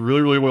movie is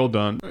really, really well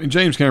done. And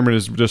James Cameron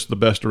is just the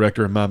best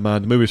director in my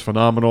mind. The movie's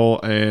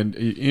phenomenal, and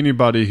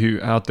anybody who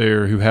out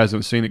there who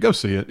hasn't seen it, go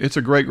see it. It's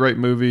a great, great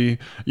movie.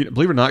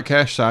 Believe it or not,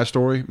 Cash, side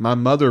story: my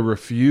mother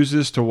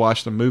refuses to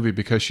watch the movie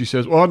because she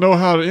says, well, I know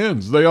how it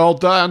ends. They all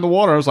die in the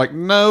water. I was like,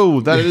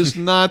 no, that is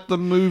not the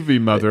movie,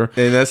 Mother.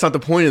 And that's not the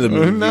point of the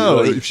movie.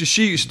 No, like,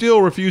 she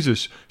still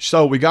refuses.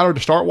 So we got her to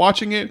start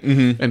watching it.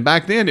 Mm-hmm. And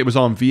back then it was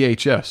on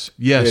VHS.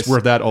 Yes,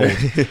 we're that old.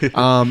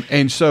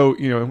 And so,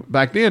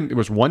 back then it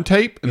was one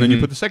tape and then you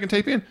put the second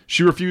tape in.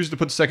 She refused to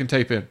put the second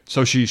tape in.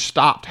 So she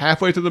stopped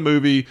halfway through the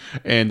movie,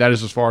 and that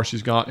is as far as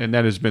she's gone. And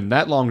that has been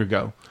that long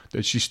ago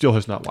that she still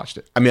has not watched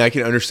it. I mean, I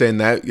can understand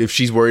that if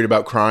she's worried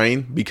about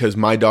crying, because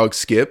my dog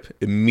Skip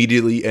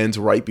immediately ends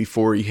right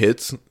before he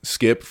hits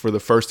Skip for the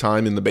first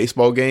time in the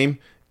baseball game,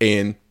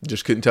 and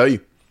just couldn't tell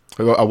you.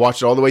 I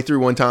watched it all the way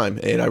through one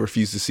time, and I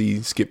refused to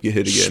see Skip get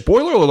hit again.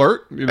 Spoiler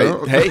alert!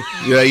 Hey,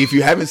 if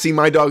you haven't seen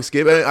my dog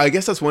Skip, I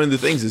guess that's one of the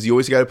things is you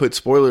always got to put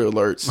spoiler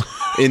alerts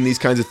in these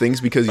kinds of things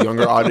because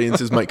younger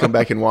audiences might come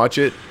back and watch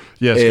it.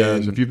 Yes,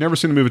 guys. If you've never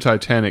seen the movie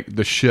Titanic,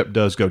 the ship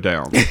does go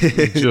down.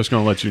 Just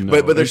going to let you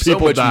know. But there's so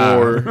much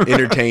more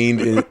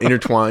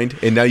intertwined,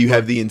 and now you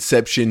have the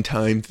Inception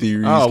time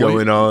theories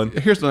going on.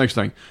 Here's the next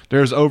thing.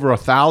 There's over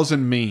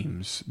 1,000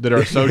 memes that are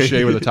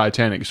associated with the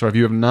Titanic. So if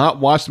you have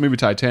not watched the movie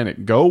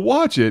Titanic, go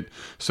watch it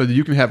so that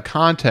you can have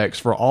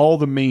context for all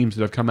the memes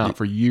that have come out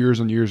for years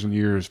and years and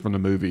years from the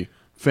movie.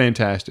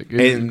 Fantastic.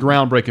 It's a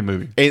groundbreaking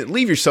movie. And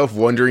leave yourself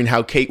wondering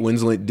how Kate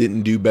Winslet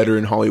didn't do better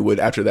in Hollywood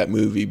after that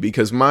movie,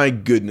 because my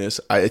goodness,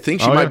 I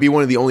think she might be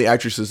one of the only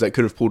actresses that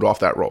could have pulled off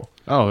that role.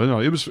 Oh, no,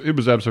 it was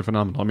absolutely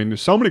phenomenal. I mean,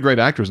 there's so many great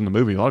actors in the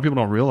movie. A lot of people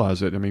don't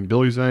realize it. I mean,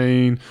 Billy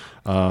Zane.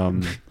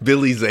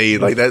 Billy Zane,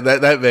 like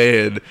that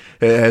man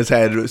has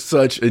had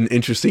such an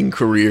interesting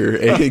career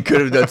and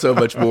could have done so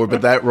much more,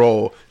 but that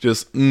role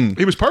just...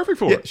 He was perfect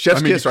for it.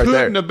 Chef's kiss right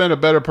there. Couldn't have been a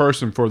better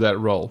person for that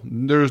role.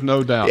 There's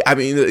no doubt. I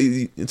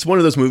mean, it's one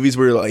of those movies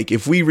where, like,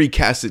 if we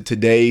recast it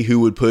today, who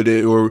would put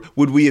it, or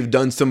would we have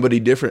done somebody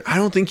different? I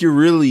don't think you're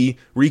really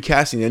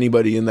recasting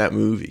anybody in that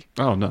movie.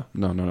 Oh,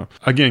 no.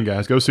 Again,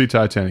 guys, go see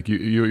Titanic.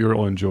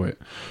 You'll enjoy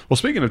it. Well,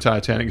 speaking of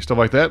Titanic and stuff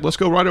like that, let's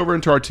go right over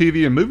into our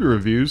TV and movie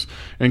reviews.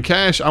 And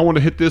Cash, I want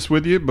to hit this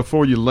with you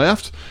before you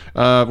left. We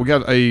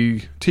got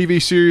a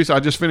TV series I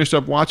just finished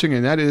up watching,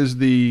 and that is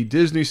the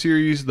Disney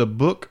series, The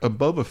Book of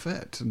Boba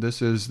Fett.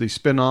 This is the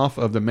spinoff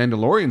of the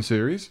Mandalorian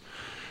series,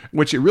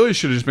 which it really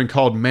should have just been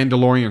called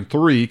Mandalorian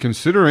 3,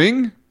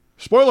 considering...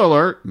 Spoiler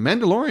alert,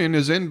 Mandalorian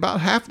is in about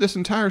half this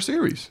entire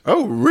series.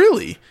 Oh,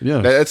 really? Yeah.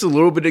 That's a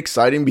little bit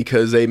exciting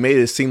because they made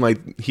it seem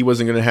like he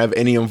wasn't going to have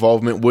any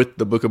involvement with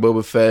the Book of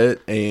Boba Fett,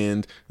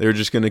 and they're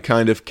just going to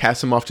kind of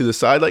cast him off to the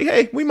side like,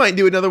 hey, we might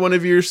do another one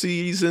of your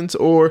seasons,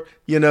 or,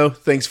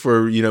 thanks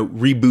for,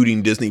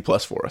 rebooting Disney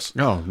Plus for us.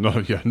 Oh,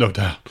 no doubt.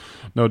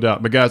 No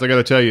doubt. But guys, I got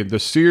to tell you, the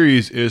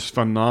series is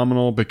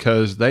phenomenal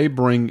because they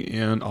bring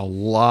in a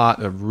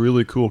lot of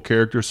really cool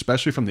characters,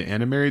 especially from the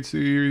animated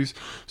series,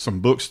 some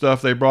book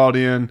stuff they brought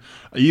in,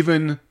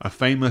 even a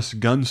famous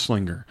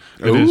gunslinger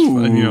that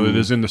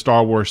is in the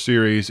Star Wars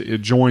series.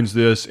 It joins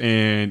this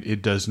and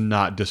it does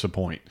not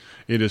disappoint.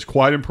 It is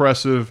quite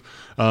impressive.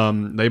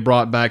 They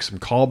brought back some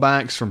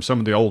callbacks from some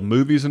of the old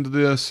movies into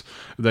this.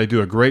 They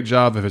do a great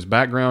job of his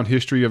background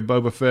history of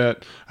Boba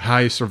Fett,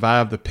 how he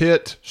survived the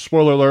pit,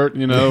 spoiler alert,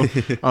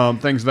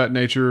 things of that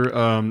nature.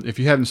 If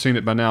you hadn't seen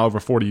it by now, over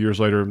 40 years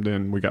later,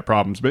 then we got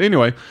problems. But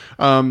anyway.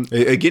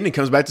 Again, it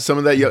comes back to some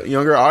of that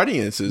younger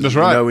audiences. That's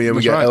right.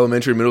 We got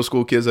elementary, middle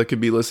school kids that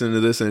could be listening to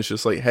this, and it's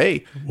just like,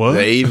 hey,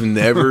 they've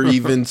never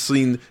even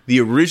seen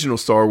the original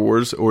Star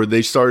Wars, or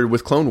they started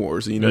with Clone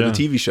Wars, the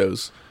TV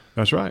shows.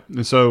 That's right.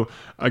 And so,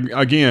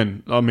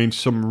 again,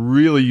 some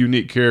really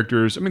unique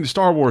characters. The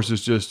Star Wars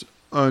is just,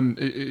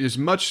 as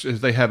much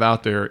as they have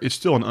out there, it's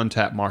still an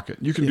untapped market.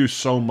 You can do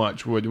so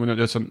much when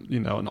it's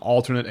an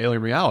alternate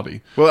alien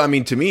reality. Well,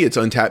 to me, it's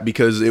untapped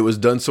because it was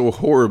done so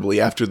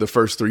horribly after the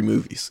first 3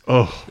 movies.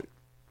 Oh,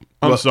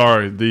 I'm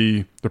sorry.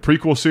 The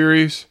prequel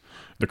series,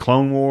 the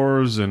Clone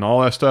Wars and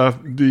all that stuff,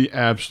 the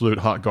absolute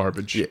hot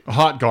garbage. Yeah.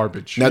 Hot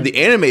garbage. Now, the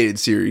animated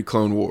series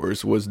Clone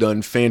Wars was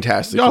done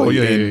fantastically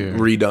and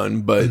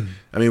redone, but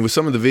I mean, with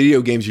some of the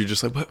video games, you're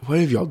just like, what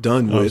have y'all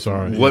done with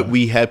what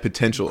we had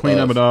potential Queen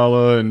of?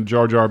 Amidala and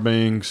Jar Jar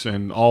Binks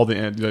and all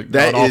that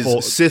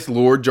is Sith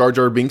Lord Jar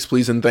Jar Binks,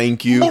 please and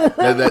thank you.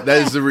 that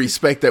is the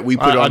respect that we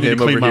put on him over here. I need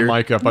to clean my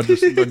mic up.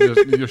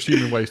 You're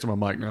shooting waste of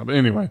my mic now. But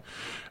anyway,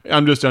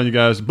 I'm just telling you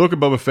guys, Book of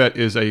Boba Fett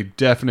is a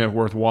definite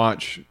worth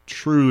watch.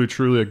 Truly,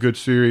 truly a good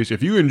series.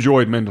 If you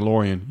enjoyed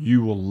Mandalorian,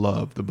 you will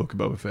love the Book of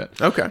Boba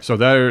Fett. Okay. So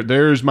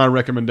there's my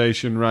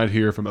recommendation right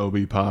here from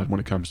OB Pod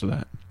when it comes to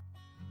that.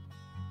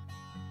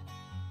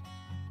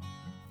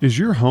 Is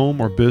your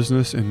home or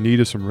business in need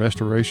of some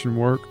restoration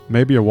work?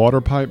 Maybe a water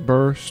pipe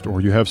burst,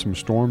 or you have some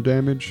storm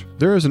damage?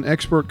 There is an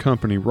expert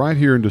company right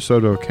here in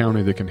DeSoto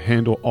County that can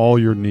handle all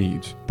your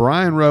needs.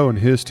 Brian Rowe and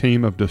his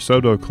team of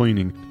DeSoto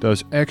Cleaning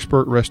does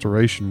expert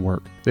restoration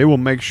work. They will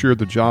make sure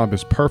the job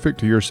is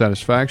perfect to your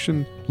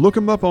satisfaction. Look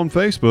them up on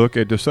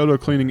Facebook at DeSoto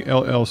Cleaning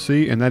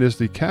LLC, and that is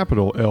the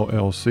capital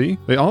LLC.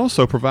 They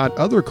also provide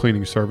other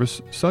cleaning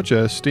service such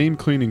as steam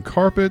cleaning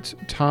carpets,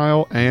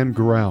 tile, and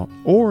grout.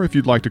 Or if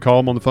you'd like to call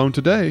them on the phone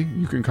today,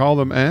 you can call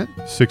them at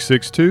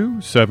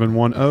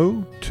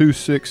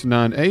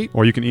 662-710-2698,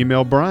 or you can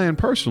email Brian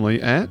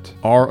personally at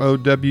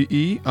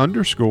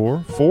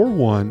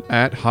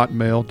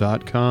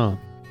rowe_41@hotmail.com.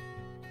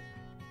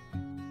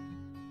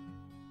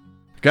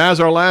 Guys,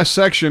 our last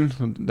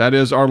section, that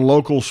is our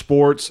local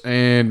sports,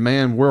 and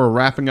man, we're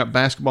wrapping up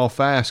basketball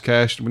fast,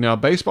 Cash. Now,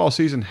 baseball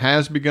season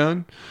has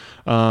begun,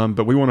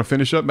 but we want to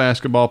finish up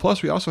basketball.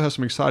 Plus, we also have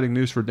some exciting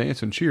news for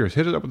dance and cheers.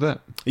 Hit it up with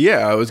that.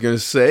 Yeah, I was going to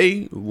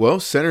say, well,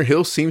 Center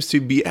Hill seems to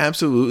be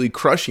absolutely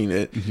crushing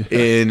it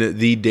in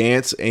the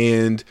dance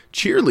and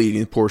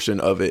cheerleading portion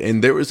of it.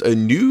 And there was a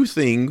new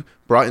thing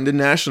brought into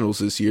Nationals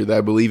this year that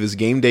I believe is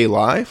Game Day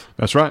Live.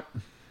 That's right.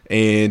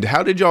 And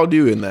how did y'all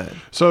do in that?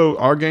 So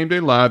our Game Day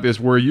Live is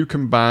where you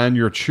combine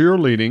your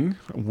cheerleading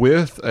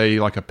with a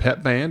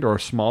pep band or a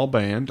small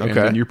band, and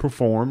then you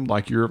perform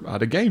like you're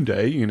at a game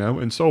day,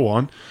 and so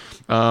on.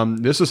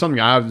 This is something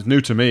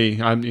new to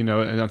me,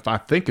 and I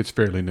think it's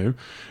fairly new.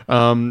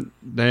 And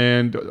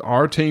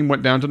our team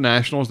went down to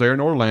Nationals there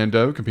in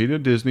Orlando, competed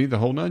at Disney, the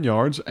whole 9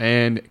 yards,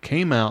 and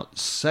came out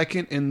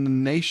second in the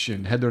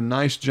nation. Had their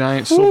nice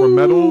giant silver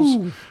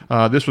medals.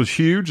 This was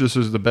huge. This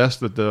is the best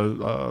that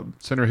the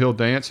Center Hill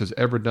Dance has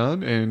ever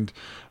done, and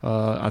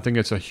I think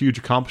it's a huge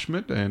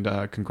accomplishment, and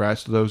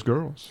congrats to those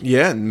girls.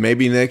 Yeah, and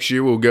maybe next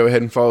year we'll go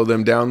ahead and follow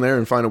them down there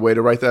and find a way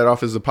to write that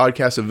off as a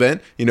podcast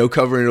event,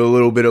 covering a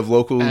little bit of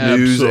local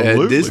news at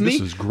Disney.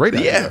 This is great.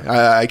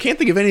 Yeah, I can't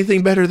think of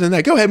anything better than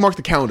that. Go ahead and mark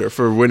the calendar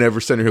for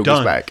whenever Center Hill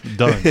goes back.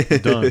 Done.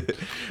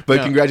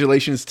 But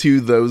congratulations to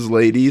those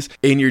ladies.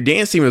 And your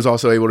dance team was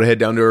also able to head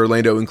down to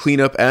Orlando and clean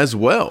up as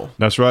well.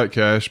 That's right,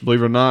 Cash.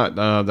 Believe it or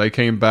not, they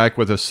came back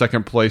with a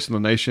second place in the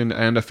nation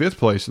and a fifth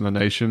place in the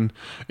nation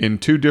in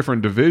two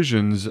different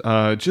divisions.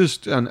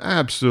 Just an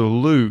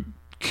absolute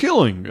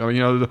killing.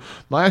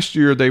 Last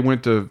year they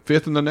went to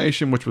fifth in the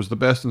nation, which was the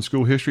best in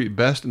school history,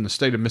 best in the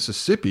state of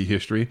Mississippi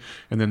history,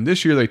 and then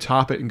this year they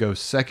top it and go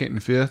second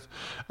and fifth,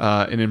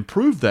 and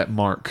improve that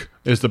mark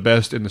as the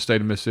best in the state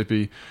of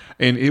Mississippi.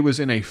 And it was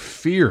in a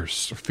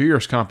fierce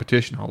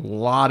competition. A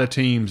lot of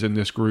teams in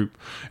this group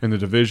in the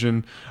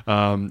division,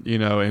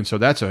 and so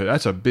that's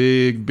a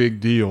big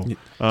deal.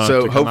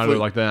 So to come out of it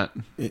like that.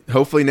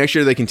 Hopefully next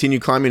year they continue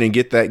climbing and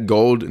get that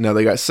gold. Now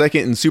they got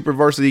second in Super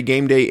Varsity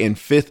Game Day and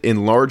fifth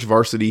in Large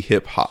Varsity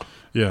Hip Hop.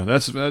 Yeah,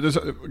 that's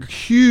a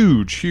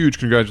huge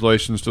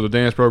congratulations to the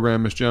dance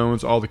program, Miss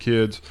Jones, all the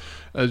kids.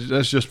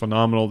 That's just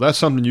phenomenal. That's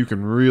something you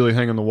can really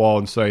hang on the wall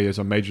and say is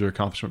a major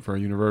accomplishment for a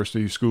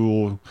university,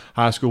 school,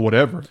 high school,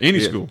 whatever, any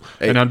school.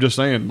 And I'm just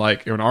saying,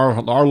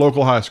 our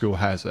local high school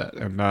has that,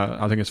 and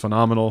I think it's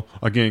phenomenal.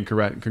 Again,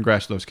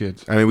 congrats to those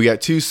kids. I mean, we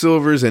got 2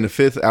 silvers and a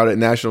 5th out at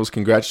Nationals.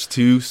 Congrats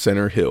to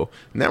Center Hill.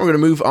 Now we're going to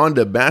move on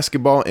to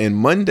basketball. And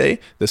Monday,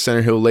 the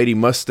Center Hill Lady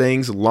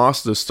Mustangs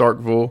lost to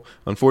Starkville,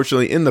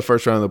 unfortunately, in the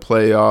first round of the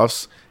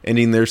playoffs.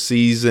 Ending their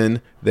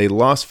season, they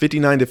lost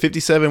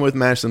 59-57 with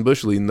Madison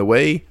Bush leading the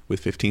way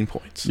with 15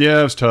 points. Yeah,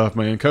 it was tough,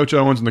 man. Coach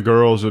Owens and the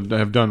girls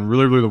have done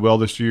really, really well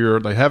this year.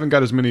 They haven't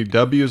got as many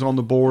W's on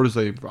the board as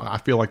I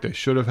feel like they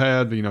should have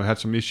had. Had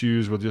some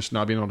issues with just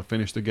not being able to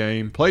finish the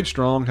game. Played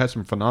strong, had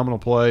some phenomenal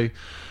play.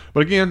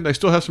 But again, they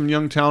still have some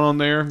young talent on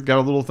there. Got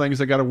a little things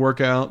they got to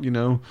work out,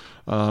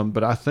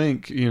 But I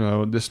think,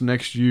 this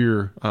next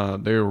year,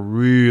 they're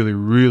really,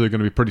 really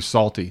going to be pretty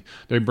salty.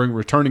 They're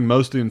returning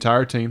most of the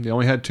entire team. They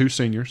only had 2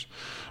 seniors.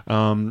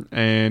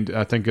 And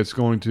I think it's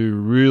going to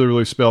really,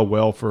 really spell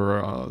well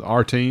for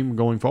our team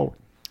going forward.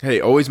 Hey,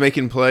 always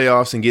making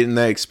playoffs and getting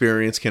that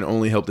experience can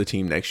only help the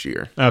team next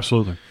year.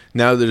 Absolutely.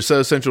 Now, the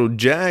DeSoto Central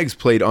Jags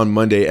played on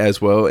Monday as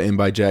well, and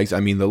by Jags, I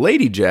mean the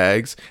Lady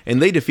Jags,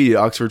 and they defeated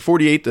Oxford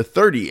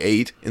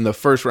 48-38 in the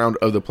first round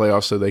of the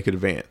playoffs so they could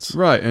advance.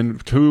 Right,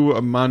 and to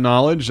my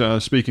knowledge,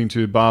 speaking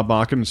to Bob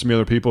Bakken and some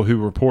other people who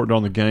reported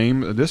on the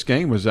game, this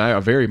game was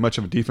very much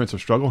of a defensive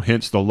struggle,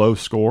 hence the low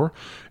score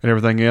and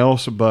everything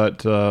else, but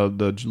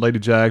the Lady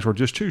Jags were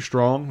just too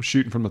strong,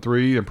 shooting from the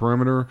three and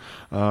perimeter,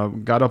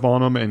 got up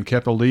on them and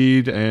kept a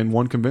lead and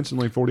won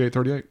convincingly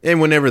 48-38.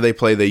 And whenever they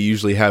play, they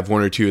usually have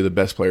one or two of the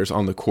best players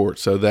on the court,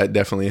 so that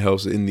definitely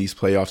helps in these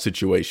playoff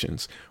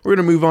situations. We're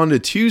going to move on to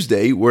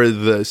Tuesday, where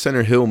the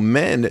Center Hill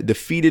men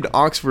defeated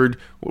Oxford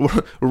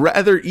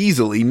rather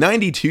easily,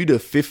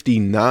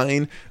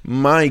 92-59.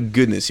 My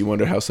goodness, you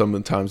wonder how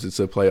sometimes it's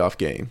a playoff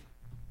game.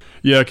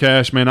 Yeah,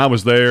 Cash, man, I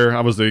was there.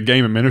 I was the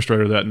game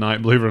administrator that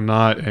night, believe it or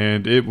not,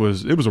 and it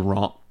was a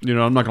romp. You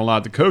know, I'm not going to lie.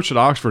 The coach at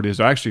Oxford is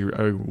actually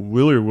a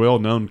really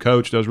well-known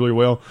coach, does really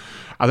well.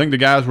 I think the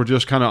guys were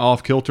just kind of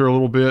off kilter a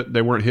little bit.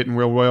 They weren't hitting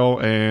real well,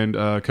 and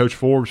Coach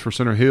Forbes for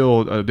Center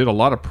Hill did a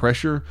lot of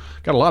pressure,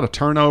 got a lot of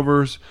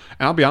turnovers,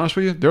 and I'll be honest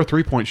with you, their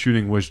three-point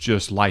shooting was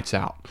just lights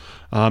out.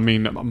 I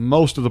mean,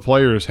 most of the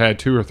players had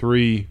 2 or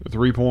 3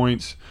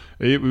 points.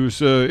 It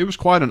was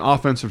quite an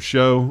offensive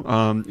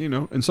show, you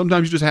know, and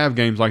sometimes you just have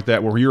games like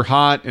that where you're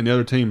hot and the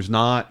other team's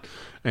not.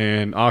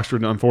 And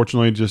Oxford,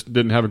 unfortunately, just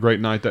didn't have a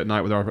great night that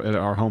night at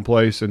our home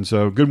place. And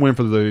so good win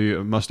for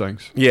the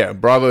Mustangs. Yeah,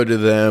 bravo to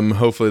them.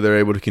 Hopefully they're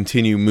able to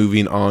continue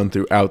moving on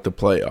throughout the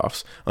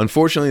playoffs.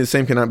 Unfortunately, the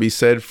same cannot be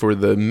said for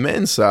the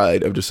men's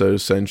side of DeSoto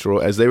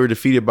Central, as they were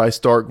defeated by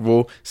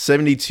Starkville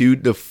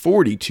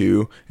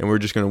 72-42. And we're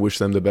just going to wish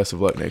them the best of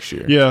luck next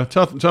year. Yeah,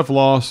 tough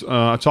loss.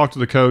 I talked to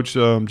the coach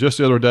just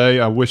the other day.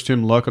 I wished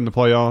him luck in the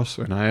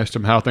playoffs, and I asked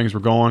him how things were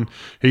going.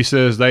 He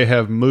says they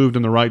have moved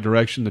in the right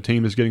direction. The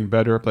team is getting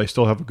better. They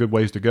still have a good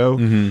ways to go.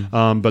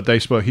 But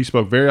he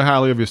spoke very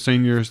highly of his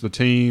seniors, the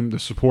team, the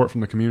support from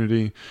the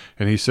community,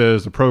 and he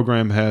says the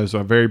program has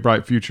a very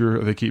bright future.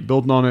 They keep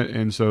building on it,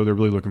 and so they're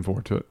really looking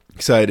forward to it.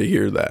 Excited to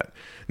hear that.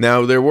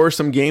 Now, there were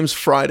some games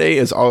Friday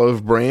as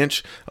Olive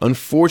Branch,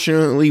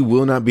 unfortunately,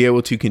 will not be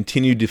able to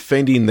continue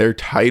defending their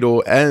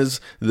title, as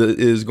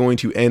is going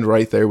to end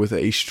right there with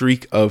a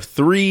streak of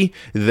 3.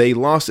 They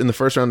lost in the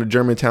first round of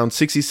Germantown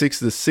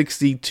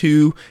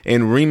 66-62,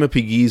 and Rima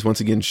Pegues once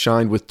again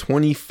shined with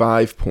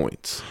 25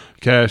 points.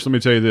 Cash, let me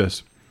tell you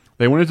this.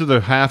 They went into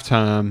the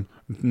halftime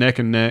neck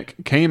and neck,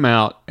 came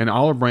out, and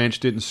Olive Branch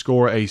didn't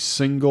score a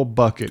single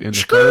bucket in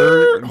the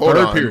third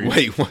period.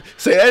 Wait, what?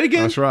 Say that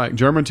again? That's right.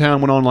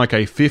 Germantown went on like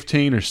a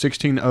 15 or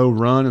 16-0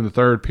 run in the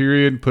third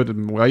period, put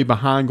them way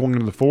behind going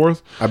into the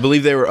fourth. I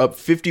believe they were up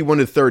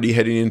 51-30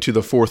 heading into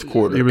the fourth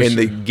quarter, and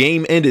the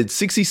game ended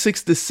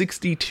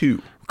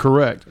 66-62.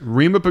 Correct.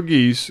 Rima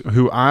Pegues,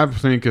 who I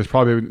think is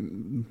probably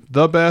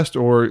the best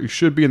or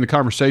should be in the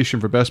conversation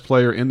for best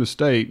player in the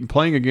state,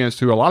 playing against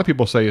who a lot of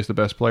people say is the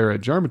best player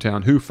at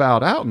Germantown, who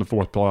fouled out in the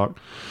fourth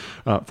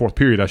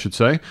period, I should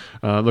say.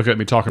 Look at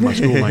me talking my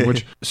school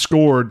language.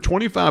 Scored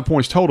 25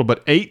 points total,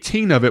 but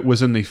 18 of it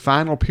was in the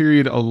final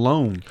period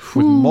alone,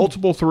 with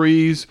multiple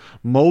threes,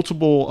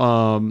 multiple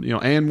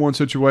and one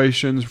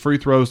situations, free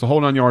throws, the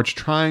whole 9 yards,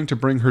 trying to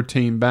bring her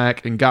team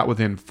back, and got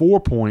within 4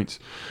 points.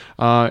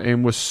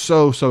 And was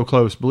so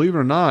close. Believe it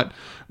or not,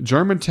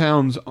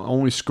 Germantown's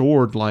only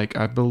scored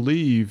I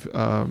believe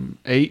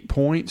 8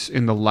 points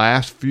in the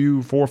last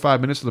 4 or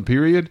 5 minutes of the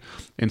period,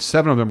 and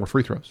 7 of them were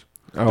free throws.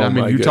 Oh, I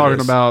mean, you're talking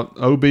about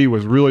OB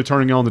was really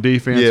turning on the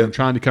defense and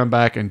trying to come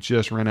back, and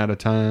just ran out of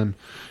time.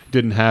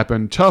 Didn't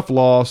happen. Tough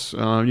loss.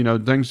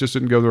 Things just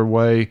didn't go their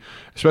way,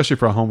 especially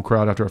for a home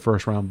crowd after a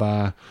first round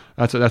bye.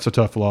 That's a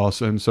tough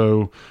loss. And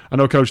so I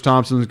know Coach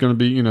Thompson is going to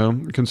be,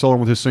 consoling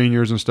with his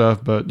seniors and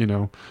stuff, but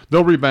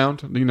they'll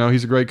rebound.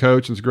 He's a great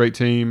coach, and it's a great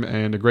team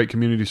and a great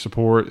community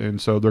support,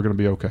 and so they're going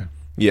to be okay.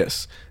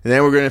 Yes. And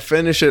then we're going to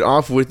finish it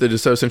off with the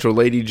DeSoto Central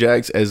Lady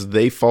Jags as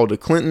they fall to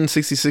Clinton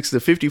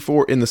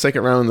 66-54 in the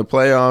second round in the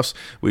playoffs.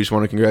 We just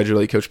want to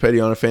congratulate Coach Petty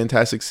on a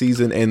fantastic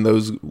season and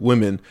those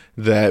women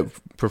that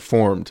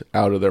performed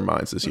out of their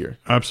minds this year.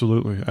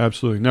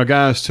 Absolutely. Now,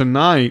 guys,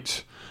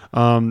 tonight we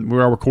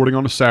are recording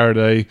on a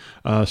Saturday.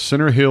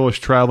 Center Hill is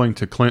traveling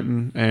to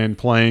Clinton and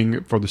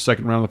playing for the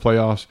second round of the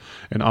playoffs,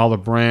 and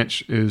Olive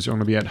Branch is going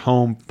to be at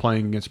home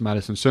playing against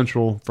Madison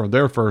Central for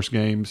their first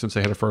game since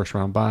they had a first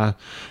round bye.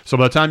 So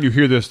by the time you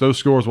hear this, those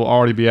scores will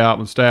already be out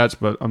in stats,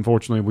 but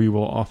unfortunately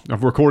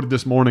I've recorded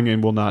this morning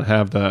and will not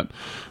have that.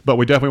 But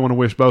we definitely want to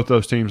wish both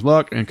those teams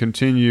luck and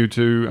continue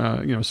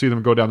to see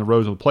them go down the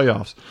road of the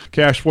playoffs.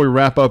 Cash, before we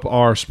wrap up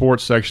our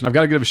sports section, I've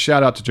got to give a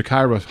shout out to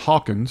Jakira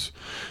Hawkins.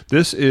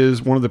 This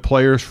is one of the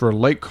players for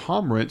Lake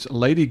Comrit's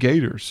Lady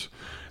Gators.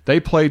 They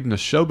played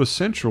Neshoba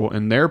Central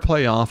in their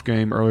playoff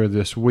game earlier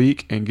this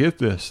week, and get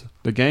this,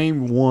 the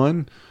game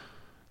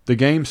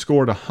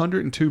scored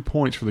 102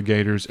 points for the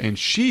Gators, and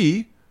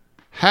she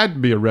had to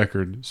be a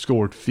record,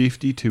 scored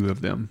 52 of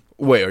them.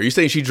 Wait, are you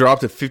saying she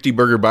dropped a 50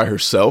 burger by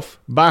herself?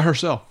 By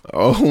herself.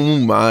 Oh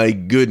my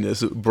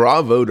goodness.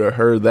 Bravo to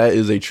her. That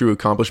is a true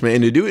accomplishment.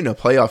 And to do it in a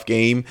playoff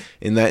game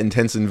in that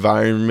intense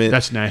environment.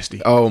 That's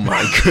nasty. Oh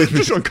my goodness.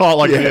 Just gonna call it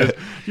like it is.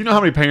 You know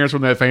how many parents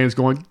when that fan's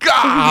going,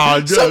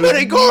 God,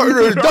 somebody guard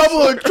her, double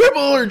or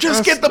triple or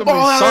just get the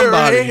ball out of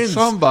her hands.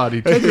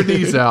 Somebody, take your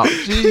knees out.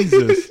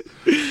 Jesus.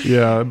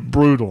 Yeah,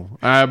 brutal.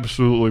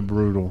 Absolutely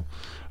brutal.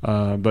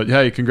 But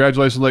hey,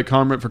 congratulations to Lake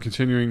Carmen for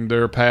continuing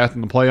their path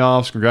in the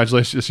playoffs.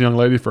 Congratulations to this young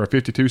lady for a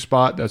 52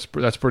 spot. That's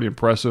pretty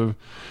impressive.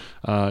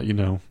 You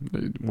know,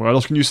 what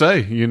else can you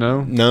say? You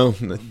know, no,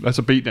 that's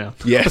a beatdown.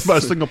 Yes, by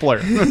a single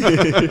player.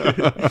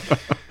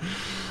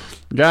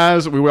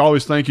 Guys, we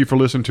always thank you for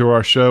listening to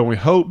our show. We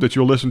hope that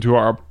you'll listen to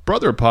our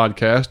brother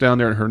podcast down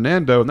there in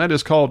Hernando, and that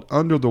is called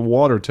Under the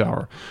Water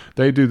Tower.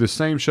 They do the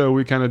same show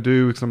we kind of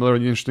do with some other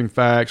interesting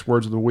facts,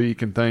 words of the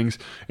week, and things.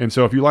 And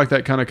so if you like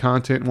that kind of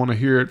content and want to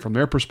hear it from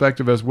their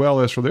perspective as well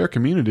as for their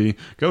community,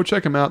 go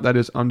check them out. That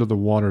is Under the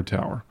Water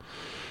Tower.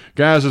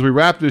 Guys, as we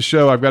wrap this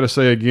show, I've got to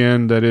say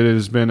again that it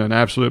has been an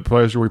absolute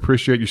pleasure. We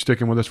appreciate you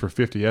sticking with us for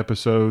 50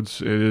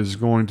 episodes. It is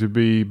going to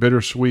be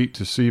bittersweet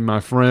to see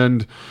my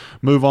friend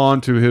move on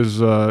to his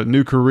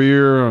new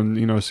career and,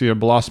 you know, see a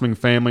blossoming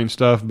family and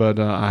stuff. But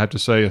I have to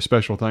say a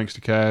special thanks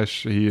to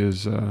Cash. He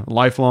is a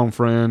lifelong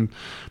friend,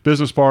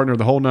 business partner,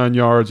 the whole 9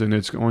 yards, and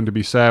it's going to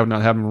be sad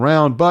not having him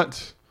around.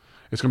 But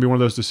it's going to be one of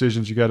those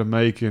decisions you got to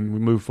make, and we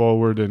move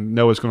forward and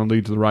know it's going to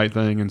lead to the right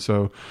thing. And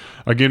so,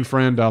 again,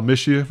 friend, I'll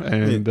miss you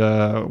and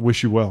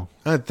wish you well.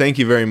 Thank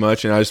you very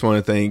much. And I just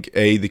want to thank,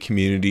 the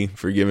community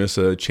for giving us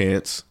a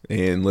chance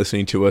and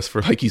listening to us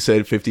for, like you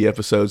said, 50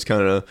 episodes.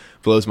 Kind of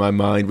blows my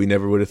mind. We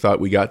never would have thought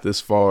we got this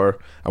far.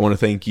 I want to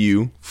thank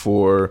you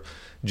for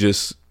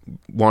just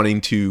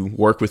wanting to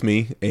work with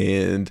me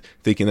and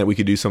thinking that we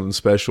could do something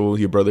special.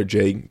 Your brother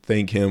Jake,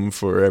 thank him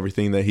for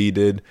everything that he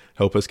did,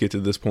 help us get to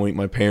this point.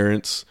 My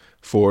parents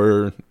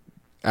for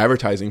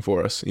advertising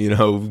for us, you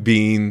know,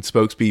 being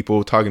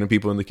spokespeople, talking to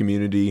people in the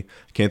community.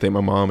 I can't thank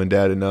my mom and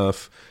dad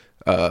enough.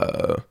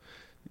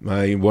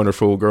 My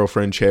wonderful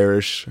girlfriend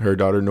Cherish, her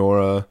daughter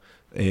Nora,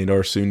 and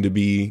our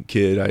soon-to-be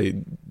kid.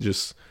 I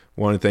just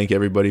want to thank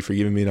everybody for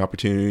giving me an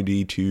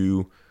opportunity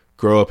to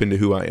grow up into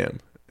who I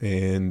am.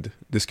 And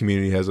this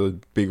community has a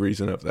big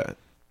reason of that.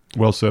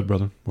 Well said,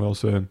 brother. Well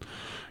said.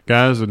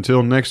 Guys,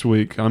 until next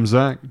week, I'm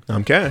Zach.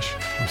 I'm Cash.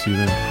 I'll see you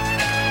then.